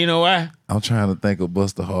was the NOI? I'm trying to think of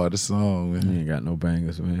Busta hardest song, He man. ain't got no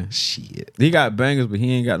bangers, man. Shit. He got bangers, but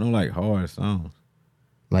he ain't got no like hard songs.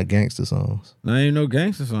 Like gangster songs. Now ain't no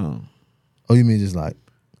gangster song. Oh, you mean just like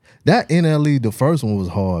That NLE, the first one was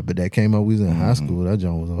hard, but that came out, we was in high school. That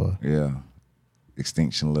joint was hard. Yeah.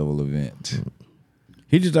 Extinction level event.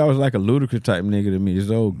 He just always like a Ludacris type nigga to me. This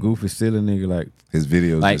old goofy, silly nigga like. His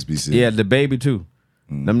videos Like, just be silly. yeah, the baby too.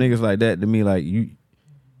 Them niggas like that to me, like you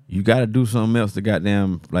got to do something else to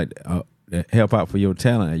goddamn like help out for your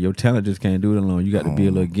talent. Your talent just can't do it alone. You got to be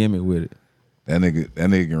a little gimmick with it. That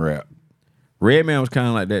nigga can rap. Redman was kind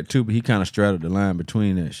of like that too, but he kind of straddled the line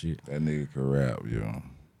between that shit. That nigga can rap, yo.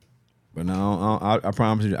 But no, I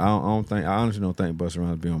promise you, I honestly don't think Busta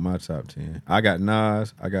Rhymes be on my top 10. I got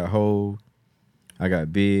Nas, I got Hov, I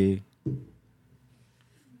got Big.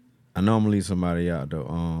 I know I'm gonna leave somebody out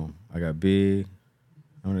though. I got Big.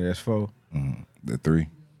 I don't know, that's 4. That 3.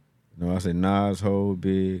 No, I say Nas, Hov,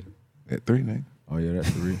 Big. That 3, nigga. Oh yeah, that's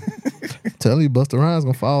 3. Tell you, Busta Rhymes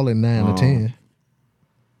gonna fall in 9 or 10.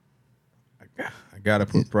 I gotta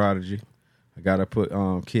put Prodigy. I gotta put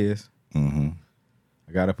Kiss. I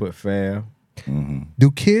gotta put Fab.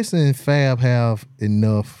 Do Kiss and Fab have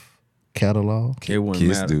enough catalog? It wouldn't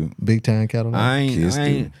Kiss matter. do. Big time catalog? I ain't. Kiss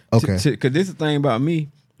Okay. Because this is the thing about me.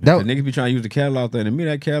 That- The niggas be trying to use the catalog thing. To me,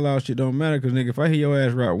 that catalog shit don't matter. Because nigga, if I hear your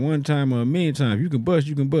ass rap one time or a million times, you can bust.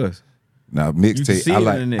 You can bust. Now You can see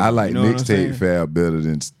mixtape, it in the nigga, I like you know what I'm saying? mixtape Fab better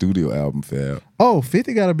than studio album Fab. Oh,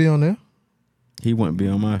 50 gotta be on there. He wouldn't be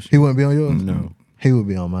on my shit. He wouldn't be on yours? No. He would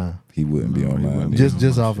be on mine. He wouldn't be on he mine. wouldn't be.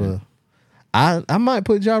 Just off of I might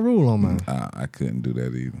put Ja Rule on mine. I couldn't do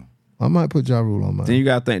that either. I might put Ja Rule on mine. Then you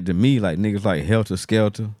gotta think to me like niggas like Helter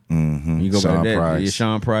Skelter. You go Sean back to that. Price. Yeah,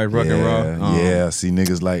 Sean Price, Rock and Roll. Yeah, see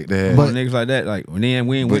niggas like that. But- Niggas like that. Like when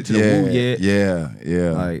we ain't went to the Woo yet.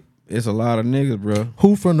 Yeah. Like it's a lot of niggas, bro.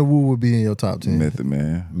 Who from the Woo would be in your top 10? Method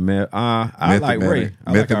Man. I Method like Man. Ray.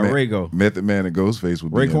 I like how Ray go. Method Man and Ghostface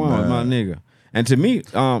would be in Raekwon was my mine. nigga. And to me,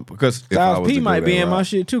 because If I Styles was P to go might be that in my route.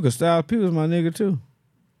 shit too, because Styles P was my nigga too.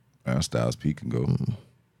 Styles P can go.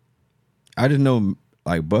 I just know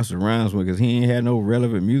like Busta Rhymes because he ain't had no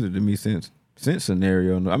relevant music to me since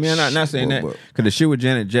Scenario. I mean, I'm not saying that But- because the shit with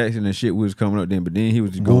Janet Jackson and shit was coming up then, but then he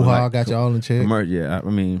was going Woo Ha like, got you all in check. Yeah, I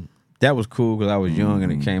mean that was cool because I was young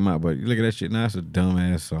and it came out. But look at that shit now; it's a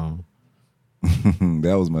dumbass song.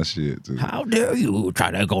 That was my shit too. How dare you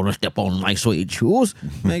try to go to step on my sweet shoes?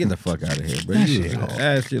 Man, get the fuck out of here, bro.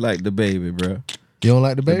 That shit like the baby, bro. You don't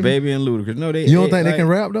like the The baby? baby and Ludacris. No, they. You don't think like, they can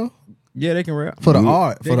rap though? Yeah, they can rap. For the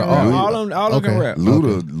art. They For the can rap. art. All of them can Okay. rap.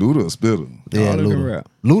 Luda spitter. Yeah, All of them can Luda.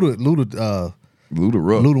 rap. Luda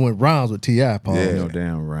rough. Luda went rounds with T.I. Paul. Yeah. No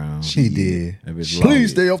damn round. He did. That bitch Please long.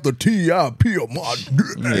 stay off the T.I.P. of my dick.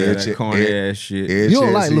 Yeah, Ed that Ch- corny Ed- ass shit. Ed You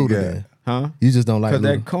don't Chance like he Luda got. then? Huh? You just don't like Because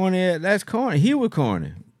that Luda. corny ass, that's corny. He was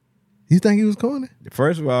corny. You think he was corny?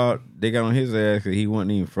 First of all, they got on his ass because he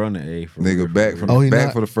wasn't even from the A. Nigga back Oh, he back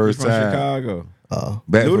not? for the first from time. Chicago.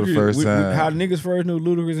 Back for the Ludacris- first time. how niggas first knew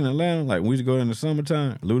Ludacris in Atlanta, like we used to go in the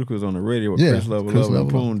summertime, Ludacris was on the radio with Yeah, Chris Level Chris Up and Level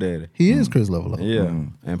Up. Poon Daddy. He is Chris Level. Yeah,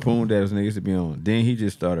 and Poon Daddy was niggas to be on. Then he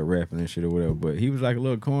just started rapping and shit or whatever. But he was like a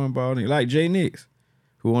little cornball nigga, like Jay Nix,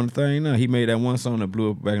 who on the thing now. He made that one song that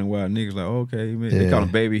blew up back in the wild. Niggas like, okay, he made, they Yeah. call him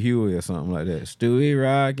Baby Huey or something like that. Stewie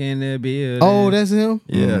Rock in the building. Oh, that's him?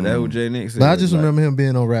 yeah, that was Jay Nix. But I just like, remember him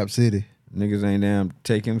being on Rap City. niggas ain't damn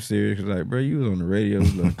take him serious. 'Cause like, bro, you was on the radio,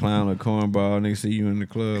 little clown, little cornball. Niggas see you in the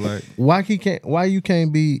club like. Why you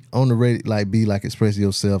can't be on the radio, like be like express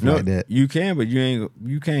yourself No, like that? you can, but you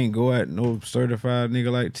can't go at no certified nigga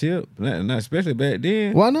like Tip. Not especially back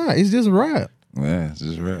then. Why not? It's just rap. Yeah, it's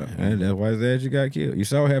just rap. And that's why his ass just got killed. You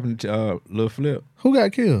saw what happened to Lil Flip, Who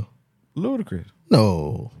got killed? Ludacris.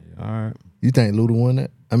 No. All right, You think Luda won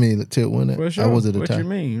that? I mean, Tip won that? for sure. Or was it a What tie? you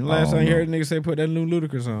mean? Last time you heard a nigga say put that new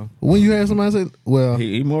Ludacris on. When you had somebody say, well,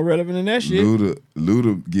 He more relevant than that shit.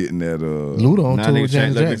 Luda getting that Luda on Now tour nigga with change.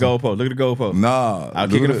 James Look at the Jackson. goalpost. Look at the goalpost. Nah. I'll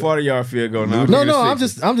kick it a Luda- 40-yard field goal. Now No, I'm I'm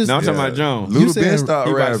just. just. No, I'm talking about Jones. You Luda said- been start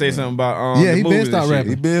He about to say rapping. something about Yeah, the he been movies start and shit. rapping.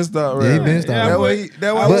 He been start Yeah, he rapping. been start Yeah, That rapping. way,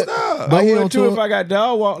 that way I he would- start. but I he would on too tour. if I got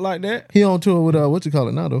dog walk like that. He on tour with what you call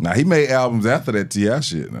it now though? Now he made albums after that T.I.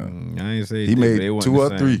 shit. Now I ain't say he that, but made it wasn't 2 the or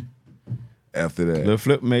same. 3 after that. Lil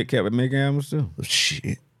Flip kept making albums too.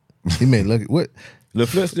 Shit. He made lucky. What? Lil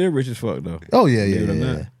Flip still rich as fuck though. Oh yeah, Believe it or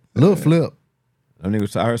yeah. not. Little Flip. Them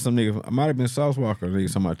niggas, I heard some nigga, I might have been Sauce Walker, nigga,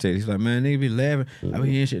 somebody text. He's like, man, nigga be laughing. I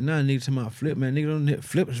be hearing shit. Nah, nigga talking about Flip, man. Nigga don't hit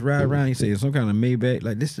Flip is ride around. He say some kind of Maybach.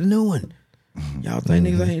 Like, this is the new one. Y'all think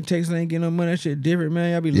niggas ain't texting, ain't getting no money. That shit different,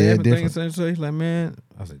 man. Y'all be Yeah, laughing, thinking different. something. So he's like, man.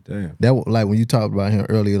 I said, damn. That was like when you talked about him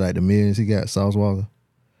earlier, like the millions he got, Sauce Walker.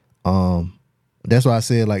 That's why I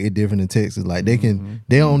said like it different in Texas. Like they can,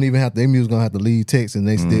 they don't even have to. Their music gonna have to leave Texas, and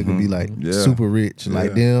they still could be like Yeah. super rich,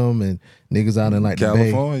 like them and niggas out in like the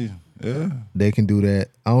Bay. California. Yeah. They can do that.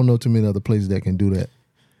 I don't know too many other places that can do that.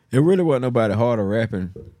 It really wasn't nobody harder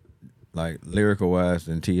rapping like lyrical wise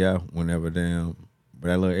than T.I. whenever damn. But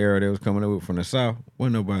that little era that was coming up with from the South,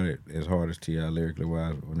 wasn't nobody as hard as T.I. lyrically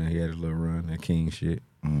wise when he had his little run, that King shit.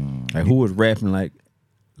 Like who was rapping like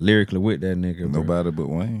lyrically with that nigga? Nobody but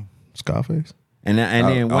Wayne. Scarface. And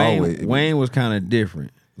then always- Wayne was kind of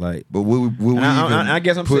different. Like, But will we even I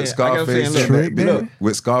guess I'm put saying- I guess I'm Scarface saying, in look, that look. beat?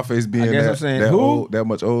 With Scarface being I guess I'm that, saying, that who? old, that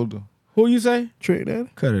much older? who you say? Trick Daddy.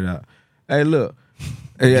 Cut it out. Hey, look.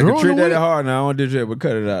 Hey, I Drew can treat on the that way. hard now. I don't do that, but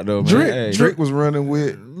cut it out though, man. Drake- Hey, Trick was running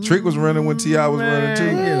when T.I. was running man, too.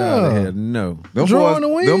 Get out of here. No. Them Drew boys, on the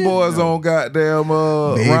wind. them boys on goddamn Baby,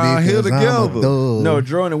 around here 'cause I'm a together. thug. No,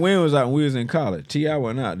 Drew and the Wind was out when we was in college. T.I.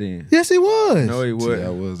 wasn't out then. Yes, he was. No, he T.I.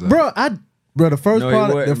 wasn't. was Bro, the first No, he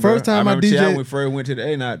part, wasn't, the first bro. time I remember T.I. when DJ, we first went to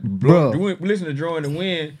the Bro. listen to Drew and the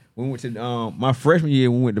Wind. We went to my freshman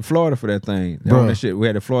year. We went to Florida for that thing. Bro. That shit. We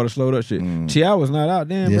had the Florida slowed up shit. T.I. was not out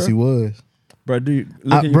then. yes, bro. he was. Bro, dude,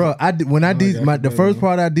 look at Bro, I did, when I my DJ, God, the first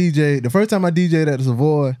part I DJ, the first time I DJ'd at the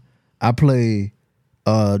Savoy, I played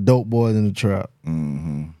Dope Boys in the Trap.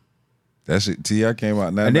 That shit. T.I. came out.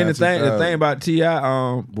 And then the thing about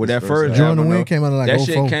T.I. With that first Join the album, Wind though, came out in like that 04.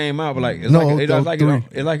 shit came out, but like it's No, like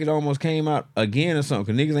it it almost came out again or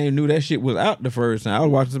something. Cause niggas ain't knew that shit was out the first time. I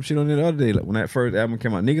was watching some shit on it the other day, like when that first album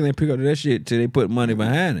came out. Niggas ain't pick up that shit till they put money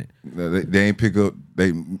behind it. They ain't pick up.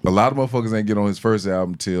 A lot of motherfuckers ain't get on his first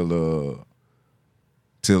album till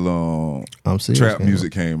I'm serious. trap man.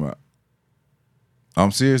 music came out.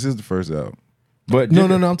 I'm serious. Is the first album. But No, Jigga-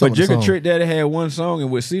 no, I'm But talking about the Jigga song. Trick Daddy had one song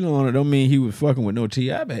and with CeeLo on it don't mean he was fucking with no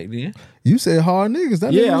T.I. back then. You said hard niggas.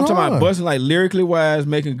 That nigga Yeah, I'm was talking about hard. busting like lyrically wise,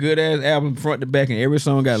 making good ass album front to back, and every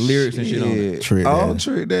song got lyrics and shit on it. Trick All Daddy.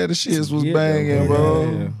 Trick Daddy shits was Get banging, the-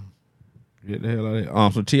 bro. yeah. Get the hell out of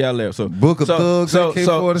here. So T.I. left. So Book of Thugs, So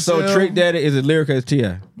AK-47. Trick Daddy is as lyrical as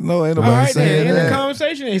T.I. No, ain't All nobody right, saying then, in the that.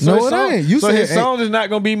 conversation. No, his it song- ain't. You so said- his songs is not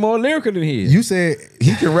gonna be more lyrical than his. You said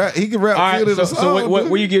He can rap. He can rap. all right. good in So, a so song, what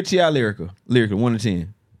dude. you give T.I. lyrical? Lyrical 1 to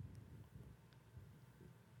 10.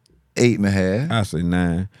 8.5. I say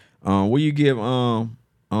 9. What you give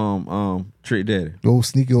Trick Daddy? old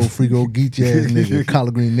sneaky old freak old geek ass nigga,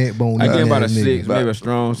 collard green neck bone. I give nigga about a ass nigga. 6, maybe a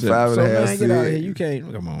strong 7. 5.5, So man, get out of 6. here. You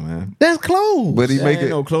can't. Come on, man. That's close. But he That make ain't it.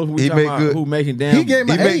 no close. We He talking make about good. who making damn. He gave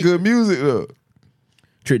He my make 8. good music though.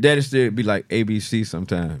 Trick Daddy still be like ABC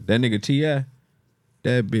sometimes. That nigga T.I.,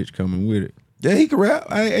 that bitch coming with it. Yeah, he can rap.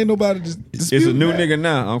 Ain't nobody just. It's a new nigga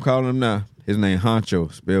now. I'm calling him now. His name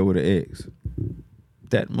Honcho, spelled with an X.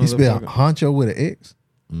 That You spell motherfucker. honcho with an X.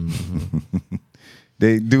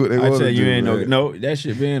 They do what they I want tell to you, do. ain't man. no that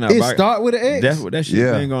shit being out. It start with an X. That's what that shit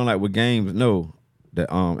Yeah. been going like with games. No, the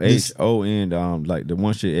HON like the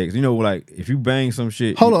one shit X. You know, like if you bang some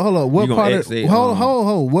shit. Hold on. What you part gonna of X it,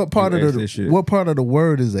 hold? What part you of X that shit. the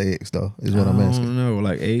word is a X though? Is what I'm I asking. don't know,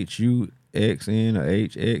 like HUXN or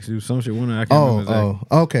HX some shit. One I can't remember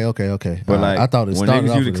exactly. Okay. But like I thought it when started niggas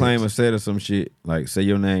off usually with claim X. a set or some shit, like say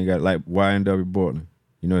your name got like YNW Bortland.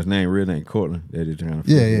 You know his real name Cortland. That is kind of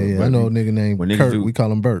Yeah. I know a nigga named when niggas Kurt. do- We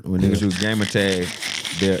call him Bert. When niggas do gamer tag,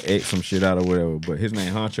 they'll X some shit out or whatever. But his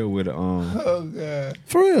name Honcho with a Oh god.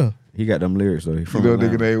 For real, he got them lyrics though. He You from know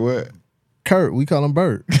Atlanta. nigga name what? Kurt. We call him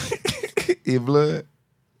Bert. In blood.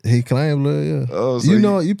 He claimed blood. Yeah. Oh,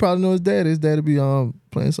 so you probably know his daddy. His daddy be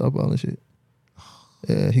playing softball and shit.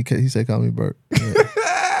 Yeah, he said call me Bert.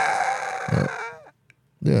 Yeah,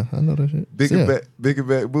 yeah I know that shit. Bigger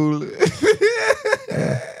back bullet.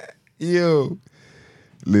 Yo.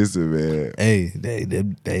 Listen, man. Hey,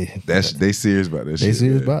 They serious about that shit. they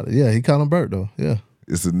serious man. about it. Yeah, he call him Bert though. Yeah.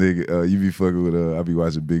 It's a nigga. You be fucking with. I be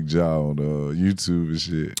watching Big Jaw on YouTube and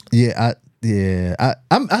shit.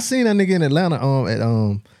 I seen that nigga in Atlanta at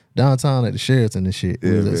downtown at the Sheraton and shit.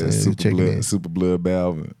 Yeah, What was that man. saying? Super blood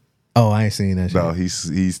Balvin. Oh, I ain't seen that shit. No,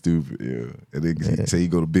 he's stupid. Yeah, and then he say he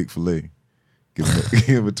go to Big Filet. Give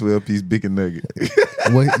him a 12-piece bacon nugget.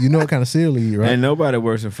 Well, you know what kind of cereal he eat, right? Ain't nobody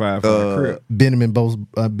worse than Five for a Crip. Benjamin Toast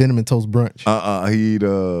Brunch. He eat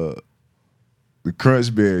the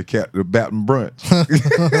Crunch Berry, the Baton Brunch.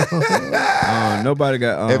 Nobody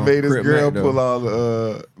got. And made his Crip girl Mac, pull though. all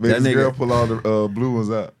the That nigga- pull all the blue ones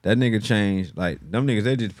out. That nigga changed. Like them niggas,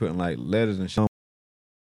 they just putting like letters and shit.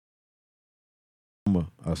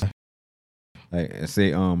 Like and say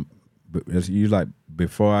you like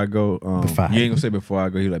before I go. Before. You ain't gonna say before I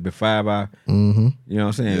go. You like before I. Mm-hmm. You know what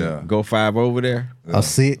I'm saying? Yeah. Go 5 over there. A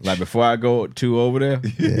sitch. Like before I go 2 over there.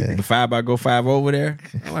 Yeah. Before I go 5 over there.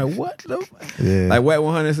 I'm like, what the fuck? Yeah. Like Whack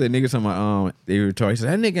 100 said, niggas talking about they retarded. He said,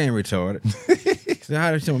 that nigga ain't retarded. He said,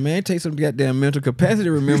 how does man it takes some goddamn mental capacity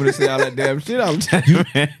to remember to say all that damn shit all the time,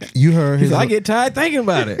 man. You heard He his. said, I get tired thinking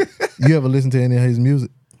about it. You ever listen to any of his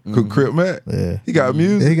music? Crip Mac. Yeah. He got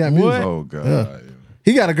music. Yeah, he got music. Oh god. Yeah.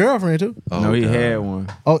 He got a girlfriend too. No, he had one.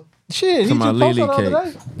 Oh, Shit, he Talking about just posted Lily the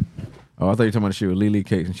other Cakes. day. Oh, I thought you were talking about the shit with Lily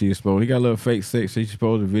Cakes and she exposed. He got a little fake sex. She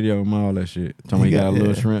exposed the video and all that shit. Talking about he got a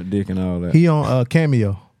little shrimp dick and all that. He on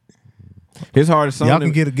Cameo. His hardest song. Y'all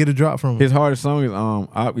can get a drop from him. His hardest song is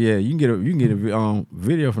yeah, you can get a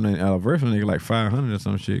video from that verse from nigga like 500 or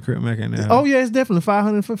some shit. Crip Mac in there. Oh yeah, it's definitely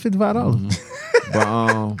 $555.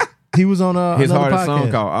 But He was on his another hardest song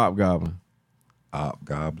podcast. called Op Goblin. Op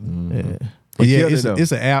Goblin. Yeah, He yeah. killed it, though.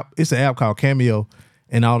 It's an app. It's an app called Cameo,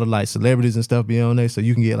 and all the like celebrities and stuff be on there, so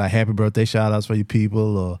you can get like happy birthday shout outs for your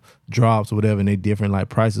people or drops or whatever, and they different like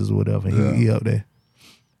prices or whatever. And he up there.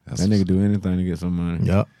 That nigga do anything to get some money.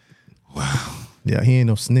 Yup. Wow. Yeah, he ain't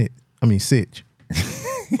no snitch. I mean, sitch.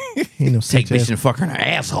 He ain't no Take sitch bitch ass. and fuck her in her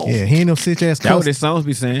asshole. Yeah, he ain't no sitch ass. That's what cuss. his songs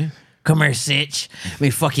be saying. Come here, sitch. Me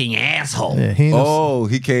fucking asshole. Yeah, he ain't no. Oh,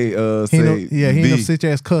 he can't He say ain't no, yeah, he ain't no B. sitch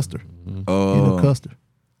ass custer. He ain't no Oh, custer.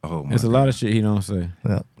 oh my There's a lot of shit he don't say.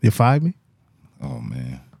 Yeah. You fired me? Oh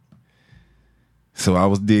man. So I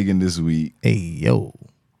was digging this week. Hey yo.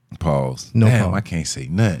 Pause. No Damn, pause. I can't say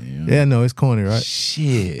nothing. You know? Yeah, no, it's corny, right?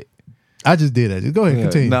 Shit. I just did that. Just go ahead,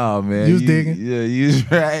 continue. Nah, man. You was digging. Yeah, you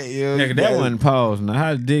was right. Yo, Nigga, that wasn't pause. Now,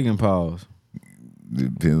 how's digging pause?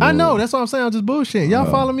 Depends I on- know. That's what I'm saying. I'm just bullshit. Y'all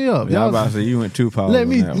follow me up. Y'all Y'all about to say you went too pause. let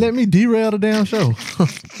me derail the damn show.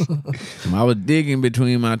 I was digging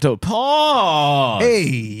between my toes. Pause. Hey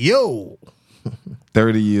yo.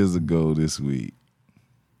 30 years ago this week,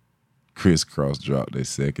 Criss Cross dropped their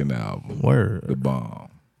second album, The Word. Bomb.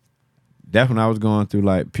 That's when I was going through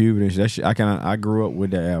like puberty and shit. That shit, I grew up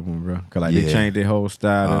with that album, bro. Cause like they Yeah. changed their whole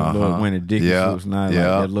style. The little winter Dickie suits now, like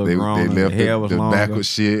that little grown. They The left hair was the longer. backward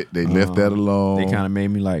shit. They left that alone. They kind of made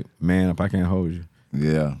me like, man, up, I can't hold you.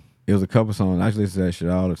 Yeah. It was a couple songs. I used to listen to that shit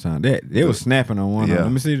all the time. They was snapping on one of Yeah. them.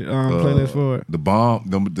 Let me see the playlist for it. The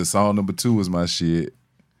Bomb, the song number 2 was my shit.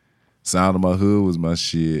 Sound of My Hood was my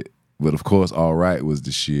shit. But of course, All Right was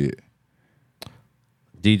the shit.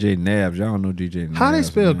 DJ Nabs. Y'all don't know DJ Nabs. How they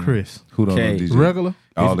spell man. Chris? Who don't K. know DJ? Regular?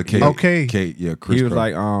 All the K. Okay. K, yeah, Criss He was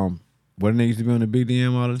Cross. like, what niggas used to be on the Big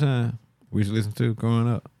DM all the time. We used to listen to growing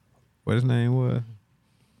up. What his name was?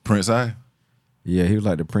 Prince I? Yeah, he was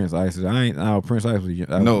like the Prince Isis. Prince Isis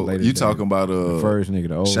was No, later you than talking about the first nigga,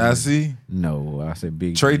 the old Chassis? No, I said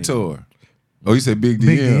Big Trey DM. Tor. Oh, you said Big DM.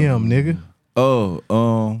 Big DM, nigga.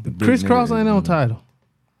 Oh, Big Criss nigga Cross that- ain't on title.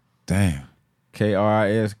 damn.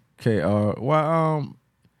 KRISKR. Why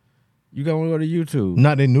you gonna go to YouTube?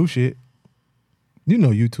 Not that new shit. You know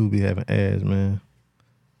YouTube be having ads, man.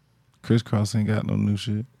 Criss Cross ain't got no new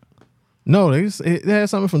shit. No, it had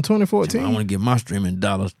something from I 2014. want to give my streaming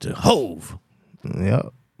dollars to Hove.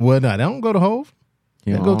 Yep. Well, nah, they don't go to Hove.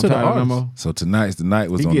 He They don't go own to the Tidal no artist. more? So Tonight's the Night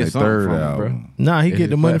was He on get their something third from it, album. Nah, he It's get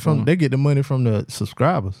the his money platform. from. They get the money from the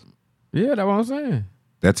subscribers. Yeah, that's what I'm saying.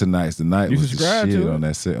 That Tonight's the Night You was the subscribe shit to it? on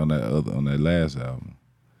that set on that last album.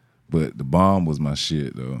 But The Bomb was my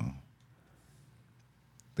shit though.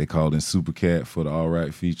 They called in Supercat for the All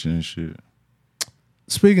Right feature and shit.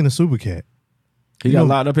 Speaking of Supercat, He You got know-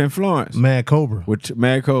 locked up in Florence Mad Cobra. with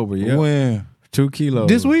Mad Cobra. Yeah, When? 2 kilos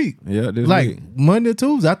This week. Yeah, this Like week. Monday or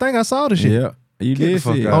Tuesday. I think I saw the shit. Yeah, you Get the did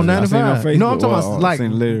fuck see it. out On of here. I seen it 95. on Facebook. No, I'm talking Or about like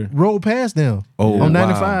seen it later. rolled past them. Oh, on wow.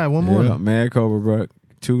 95 one morning. Yeah, Mad Cobra, bro.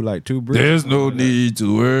 Two bricks. There's no need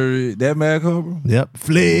to worry. That Mad Cobra? Yep.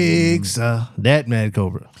 Flicks. That Mad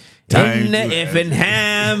Cobra. In the effing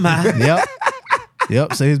hammer. Yep.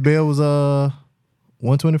 Yep. So his bail was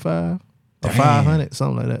 125 or 500,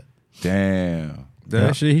 something like that. Damn.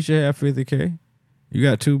 That shit, he should have 50K. You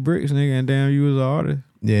got 2 bricks, nigga, and damn, you was an artist.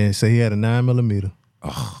 Yeah. So he had a 9mm.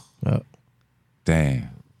 Yep. Damn.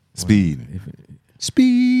 Speed.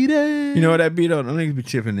 Speedy. You know what that be though? Them niggas be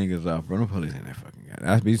chipping niggas off, bro. Them police ain't that fucking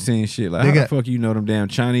guy. I be seeing shit like, They how got- the fuck you know them damn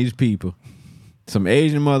Chinese people? Some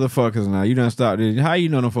Asian motherfuckers now. You done stopped this. How you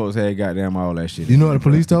know them folks had goddamn all that shit? You know what the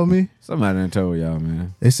police told me? Somebody done told y'all,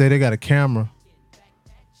 man. They say they got a camera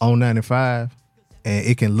on 95 and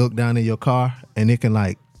it can look down in your car and it can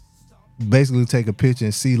like basically take a picture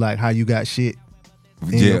and see like how you got shit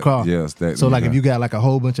in your car. Yes, that. So like if you got like a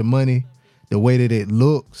whole bunch of money, the way that it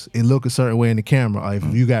look a certain way in the camera. Or if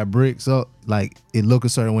you got bricks up, like it look a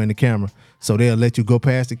certain way in the camera. So they'll let you go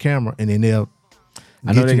past the camera and then they'll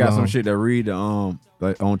I know get they you, got some shit that read the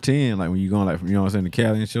like on 10, like when you going like from, you know what I'm saying, to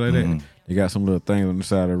Cali and shit like that. They got some little things on the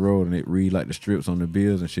side of the road and it read like the strips on the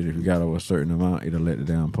bills and shit. If you got over a certain amount, it'll let the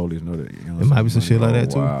damn police know that. You know what There might be some I'm shit saying? like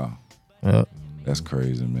that too. Wow. Yep. That's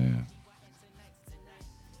crazy, man.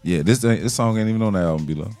 Yeah, this song ain't even on the album,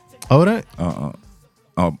 below. Oh, that?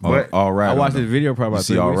 But All Right. I watched on this video probably You about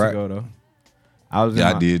see 3 All weeks Right? ago though. I was in Yeah,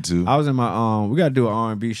 I my- did too. I was in my we gotta do an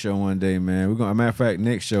R&B show one day, man. We're gonna, matter of fact,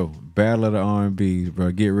 next show, Battle of the R&B's,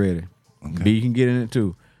 bro. Get ready. Okay. B can get in it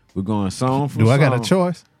too. We're going song for Do song. I got a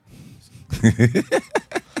choice?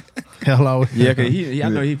 Hello. Yeah, cause I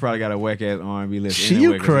know he probably got a whack ass R&B list. She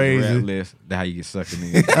anyway, you 'cause his crazy. rap list. That's how you get sucked in.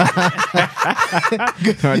 You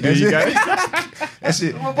got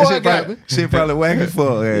it? Shit probably whacking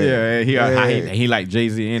for. Yeah, he like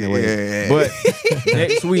Jay-Z anyway. Yeah. But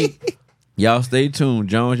next week, y'all stay tuned.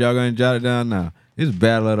 Jones, y'all gonna jot it down now. It's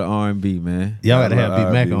Battle of the R&B, man. Y'all gotta have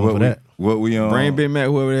B Mac on for that. What we on? Bring Big Mac,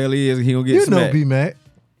 whoever the hell he is, he gonna get You know smacked. B Mac.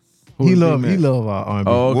 Who He is love B-Mac? our R&B.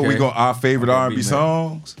 Oh, okay. What we going? Our favorite Okay, R&B B-Mac.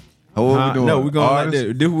 songs? How what we doing? No, we're going like Artists?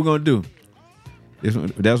 that. This what we're gonna do.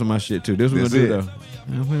 That was my shit too. This what we're That's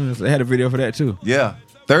gonna do though. I had a video for that too. Yeah.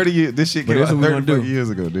 30 years. This shit But came this out what we 30 gonna do. fucking years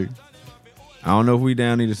ago, dude. I don't know if we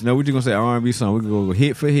down either. No, we just gonna say R&B song. We can go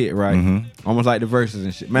hit for hit, right? Almost like the verses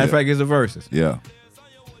and shit. Matter of Yeah. fact, it's the verses. Yeah.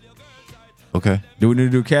 Okay. Do we need to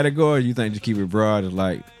do categories? You think just keep it broad? As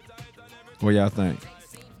like, what y'all think?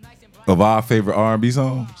 Of our favorite R&B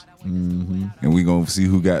songs? Mm-hmm. And we gonna see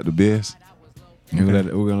who got the best? We're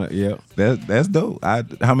gonna yeah. That's dope.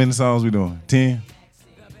 How many songs we doing? 10?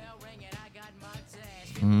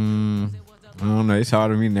 I don't know. It's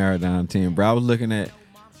hard for me to narrow it down to 10, bro. I was looking at,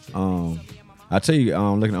 I tell you,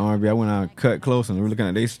 looking at R&B. I went out cut close and we were looking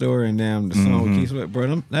at their story and damn the song with Keith Sweat,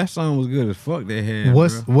 bro. That song was good as fuck. They had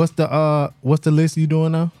What's bro. what's the list you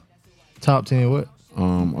doing now? Top 10 what?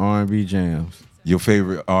 R&B jams. Your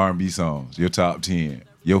favorite R&B songs. Your top 10.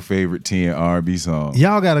 Your favorite 10 R&B songs.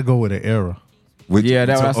 Y'all gotta go with an era. Yeah,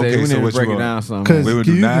 that's what I said. Okay, We need to what break you it want? down some. Cause We you would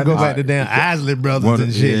do can go 90s? back to damn Isley Brothers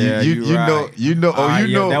and shit. Yeah, you right. You know, Alright,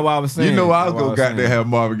 yeah, that's what I was saying. You know, I was That's what I gonna was got there saying. have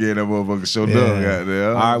Marvin Gaye and that motherfucker show Yeah. up got there.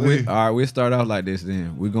 All right, we'll start off like this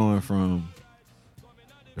then. We're going from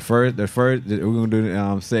the first we're gonna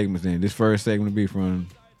do segments then. This first segment will be from,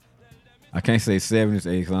 I can't say 70s,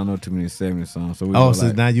 80s, because I don't know too many 70s songs. So we Oh, go so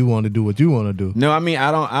like, now you want to do what you want to do. no, I mean I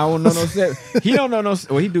don't know no 70s. He don't know no.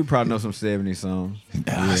 Well, he do probably know some 70s songs.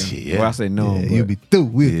 Yeah. Well, I say no. Yeah, but- you be through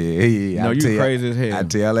with. Yeah. No, I you tell crazy as hell. I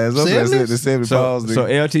tell y'all last up. I said the 70 so balls. so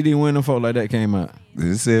LTD when them folk like that came out. The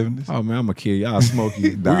 70s. Oh man, I'm gonna kill you. I'll smoke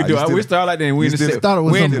you. Nah, we can do. you still- We start like that. We in the still- 70s. Thought it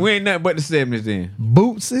was something- We ain't nothing but the 70s then.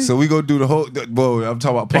 Bootsy. So we gonna do the whole. Boy, I'm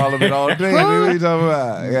talking about Parliament all day. Nigga. What you talking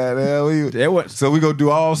about? Goddamn, That was so we gonna do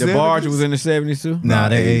all the 70s? barge was in the 70s too. nah,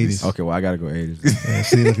 they 80s. Okay, well I gotta go 80s. Yeah,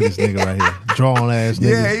 see, look at this nigga right here. Drawn ass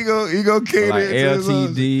nigga. Yeah, he gonna cater Like it to his own-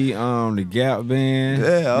 LTD, the Gap Band, Yeah,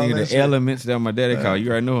 all nigga, that the shit. Elements that my daddy called. You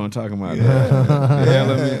already know what I'm talking about. The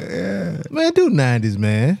Elements. Man, do 90s,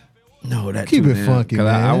 man. No, that Keep too, it man. funky, 'Cause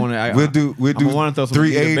man. I want to. We'll do wanna throw some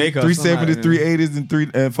 380s, Baker or 370s, something like that. 380s,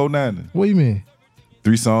 and 490s. What you mean?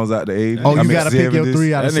 3 songs out the 80s. Oh, I you mean, gotta pick your 70s.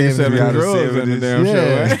 3 out of That nigga 70. said out of drugs in the 70s. damn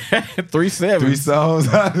Yeah. show. Right? 3 7. 3 songs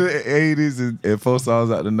out the 80s and 4 songs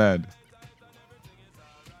out the 90s.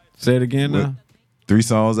 Say it again What? now. 3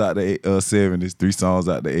 songs out the 70s, 3 songs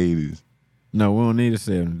out the 80s. No, we don't need a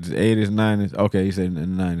 70s. 80s, 90s. Okay, you said in the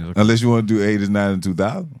 90s. Okay. Unless you want to do 80s, 90s, and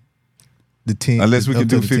 2000. The 10. Unless we up can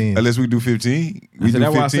to do the 15. 10. Unless we do 15. We So do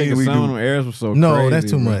that's why I say 15. the We sound do. on airs was so No, crazy, that's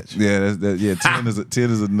too bro. much. Yeah, 10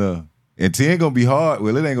 is enough. And 10 gonna be hard.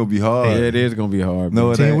 Well, it ain't gonna be hard. Yeah, it is gonna be hard. No,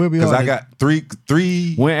 bro. it 10 ain't. will be Because hard. I got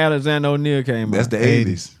three. When Alexander O'Neal came That's out. the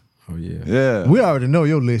 80s. Oh yeah. Yeah. We already know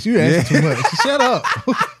your list. You asking too much. Shut up.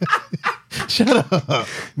 Shut up.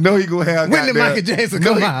 No, he gonna have. When did goddamn- Michael Jackson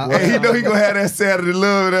come out? Hey, he know he gonna have that Saturday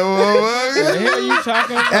Love. That What the motherfucker. hell you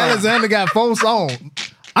talking about? Alexander got 4 songs.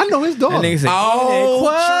 I know his That daughter. nigga said,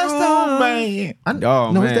 Oh, man. oh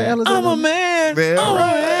no, it's the man. Alexander. I'm a man. Man, I'm a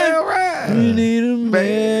man. right. You need a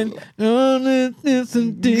man.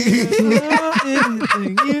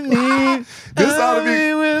 Anything you need. This ought to be-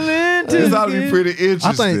 I'll willing to This ought to be give. pretty interesting.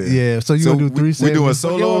 I think, yeah. So you gonna do we 370? doing Yo,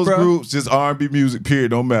 solos, bro. groups, just R&B music.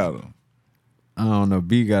 Period. Don't matter. I don't know.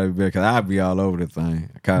 B gotta be better because I'd be all over the thing.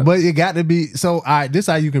 But it got to be. So, all right, this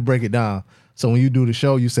how you can break it down. So when you do the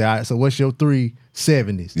show, you say, all right, so what's your 3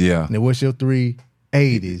 70s? Yeah. And then what's your 3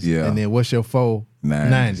 80s? Yeah. And then what's your 4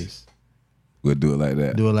 90s? We'll do it like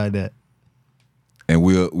that. Do it like that. And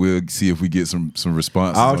we'll see if we get some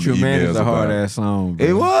responses All on the True Man emails is a about hard it. ass song. Bro.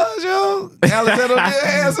 It was, yo. Alexander O'Neal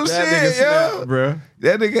had some That nigga shit, snapped, yo. bro.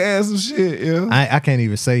 That nigga had some shit, yo. I can't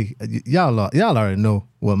even say y'all already know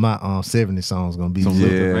what my 70 songs gonna be. Some Yeah.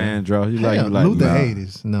 Luther Vandross. You Hell, like Luther nah.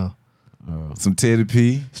 80s. No. Some Teddy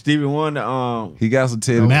P. Stevie Wonder. He got some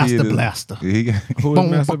Teddy P. Master in his- Blaster. He got, Who is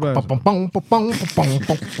Master Blaster?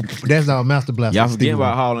 That's our Master Blaster. Y'all Stevie forgetting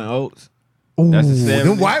about Wonder. Hall and Oates? Ooh, That's the them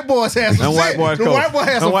 70s. white boys had some Them white shit. boys Them cold. white boys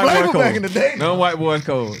had Them some white boys flavor cold. back in the day. Them white boys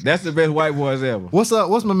cold. That's the best white boys ever. What's up?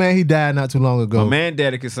 What's my man? He died not too long ago. My man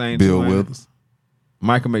daddy could sing Bill too, man. Withers.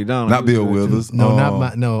 Michael McDonald. Not he was Bill good, too. Withers. No, not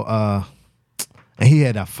my no. And he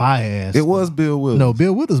had that fire ass. It was Bill Withers. No,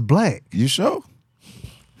 Bill Withers black. You sure?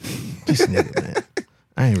 This nigga, man.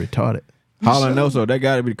 I ain't retarded. Hall and Oso, that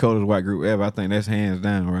got to be the coldest white group ever. I think that's hands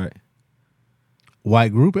down, right?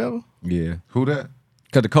 White group ever? Yeah. Who that?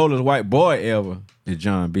 Because the coldest white boy ever is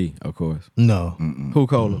John B, of course. No. Who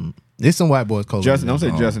colder? There's some white boys cold. Justin, don't say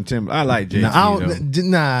Justin Timberlake. I like JT.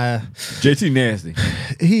 Nah, JT nasty.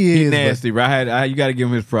 he is Nasty, bro. You got to give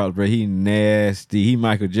him his props, bro. He nasty. He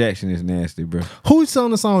Michael Jackson is nasty, bro. Who sung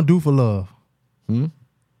the song "Do for Love"?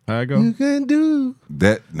 How I go? You can do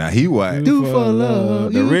He white. do for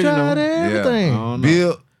love. The You original. tried everything. I don't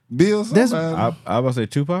know. Bill. That's- somebody. I was about to say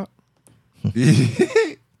Tupac.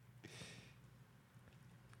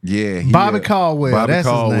 Yeah, Bobby Caldwell. Bobby That's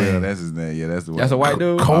his Caldwell. name. That's his name. Yeah, that's the one. That's a white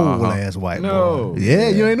dude. Cold ass white No. boy. Yeah,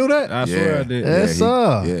 you ain't know that? I swear I did. Yes,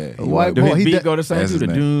 sir. he A white Do boy. his He beat de- go the same That's too? his The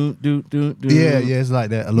name. do. yeah, it's like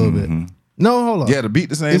that a little bit. No, hold on. Yeah, the beat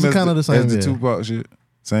the same. It's as kinda the same, as the yeah. Tupac shit.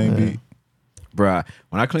 Same beat. Bruh,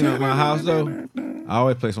 when I clean up my house though, I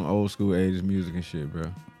always play some old school 80s music and shit, bro.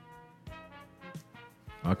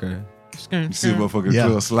 Okay. You see a motherfucker Yeah.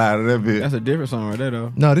 club slide of that bit. That's a different song right there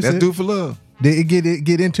though. No, this That's is Do for Love. they get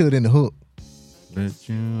into it in the hook.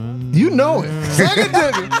 You know it. Sing it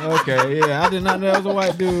to me. Okay, yeah, I did not know that was a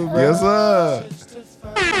white dude, bro. Yes, sir.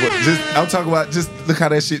 I'm talking about just look how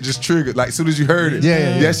that shit just triggered. Like, as soon as you heard it,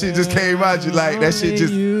 Yeah. that shit just came out. You like that shit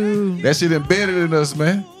that shit embedded in us,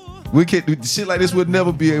 man. We can't shit like this. Would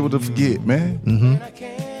never be able to forget, man.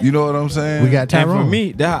 Mm-hmm. You know what I'm saying? We got And Tyrone. for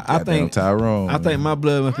me, that I Goddamn think Tyrone. I think my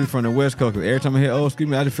blood must be from the West Coast. 'Cause every time I hear old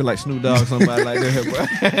school, I just feel like Snoop Dogg, somebody like that,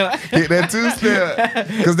 bro. hit that two step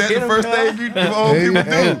because that's the first thing you old Hey, people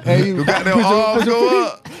hey, do. hey, You got their arms go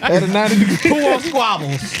up. At a 90 degree. Who wants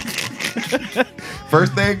squabbles?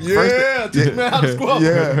 First thing,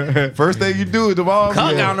 First thing you do is the arms.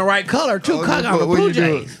 Cug on the right color too. Cug on the what Blue you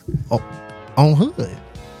doing? Jays. On hood.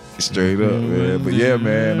 Straight up, man. But yeah,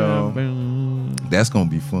 man, that's gonna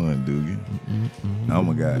be fun, dude. I'm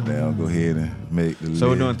gonna goddamn go ahead and make the So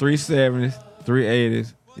we're list. doing 3 70s, 3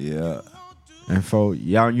 80s, Yeah, and 4.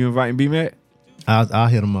 You inviting B-Mac? I'll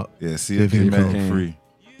hit him up. yeah. See If if he you can. make free.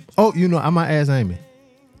 Oh, you know, I might ask Amy.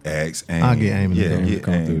 Ask Amy. I'll get Amy to Yeah,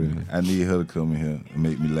 come get through Amy. there. I need her to come in here and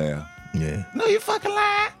make me laugh. Yeah. No, you fucking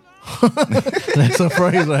lie. That's a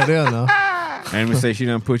phrase right there now. Amy say she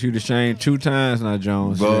done put you to shame 2 times now,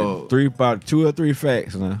 Jones. She Bro. done about 2 or 3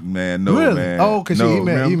 facts now. Man, no, Really? man. Oh, because no, she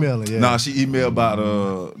remember? emailing. Yeah. Nah, she emailed about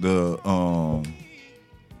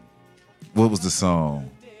what was the song?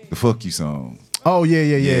 The Fuck You song. Oh,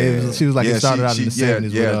 yeah. She was like, it started out in the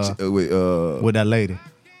 70s with that lady.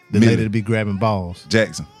 The Millie. lady to be grabbing balls.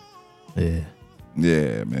 Jackson. Yeah.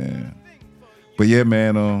 Yeah, man. But yeah,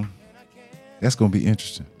 man, that's gonna be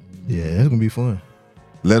interesting. Yeah, it's going to be fun.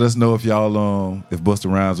 Let us know if y'all if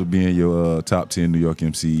Busta Rhymes will be in your top 10 New York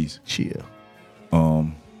MCs. Chill.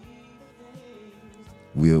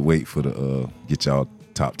 We'll wait for the get y'all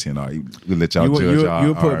top 10. We'll let y'all judge our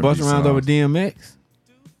You put R&B Busta Rhymes over songs. DMX?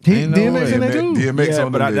 He, Ain't no DMX way, in there too. DMX Yeah,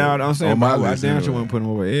 on but the I list. doubt I'm saying On my I list, damn sure anyway. wouldn't put him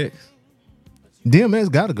over X.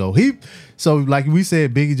 DMX got to go. So like we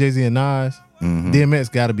said, Biggie, Jay-Z, and Nas,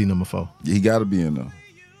 DMX got to be number 4. He got to be in there.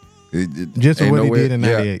 Just for ain't what he no way- did in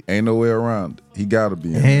 98. Ain't no way around it. He got to be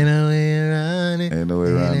in there. Ain't no way around it. Ain't no way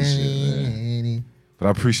around this shit, man. But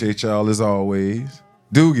I appreciate y'all as always.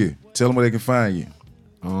 Doogie, tell them where they can find you.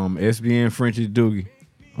 SBN Frenchie Doogie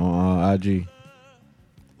on IG.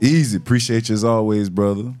 Easy. Appreciate you as always,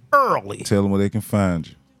 brother. Early. Tell them where they can find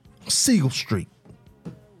you. Siegel Street.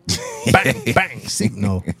 Bang, bang.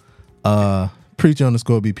 No.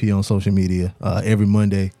 Preacher_BP on social media every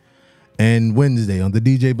Monday and Wednesday on the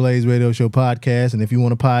DJ Blaze Radio Show podcast. And if you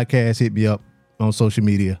want a podcast, hit me up on social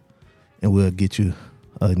media and we'll get you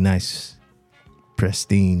a nice,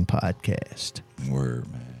 pristine podcast.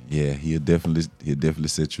 Word, man. Yeah, he'll definitely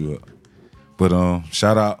set you up. But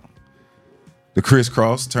shout out to Chris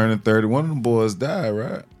Cross turning 30. One of them boys died,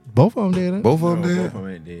 right? Both of them did it? Both of them did. Both of them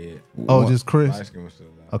ain't dead. Oh, just Chris Light skin was still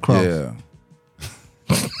alive. across. Yeah.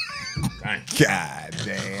 God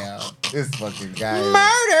damn. This fucking guy.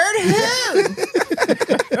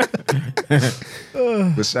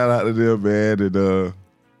 But shout out to them, man, and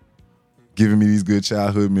giving me these good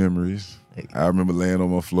childhood memories. I remember laying on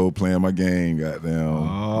my floor playing my game, goddamn.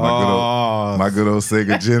 My good old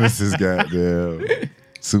Sega Genesis, goddamn.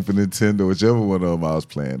 Super Nintendo, whichever one of them I was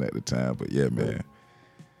playing at the time. But yeah, man.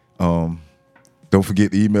 Don't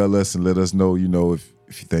forget to email us and let us know, if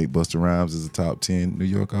you think Busta Rhymes is a top 10 New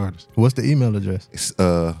York artist. What's the email address? It's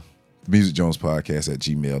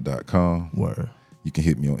musicjonespodcast@gmail.com. Word. You can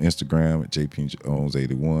hit me on Instagram at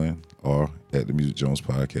jpjones81 or at the Music Jones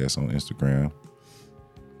Podcast on Instagram.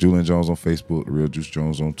 Julian Jones on Facebook, The Real Juice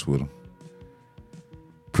Jones on Twitter.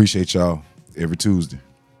 Appreciate y'all every Tuesday.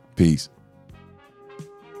 Peace.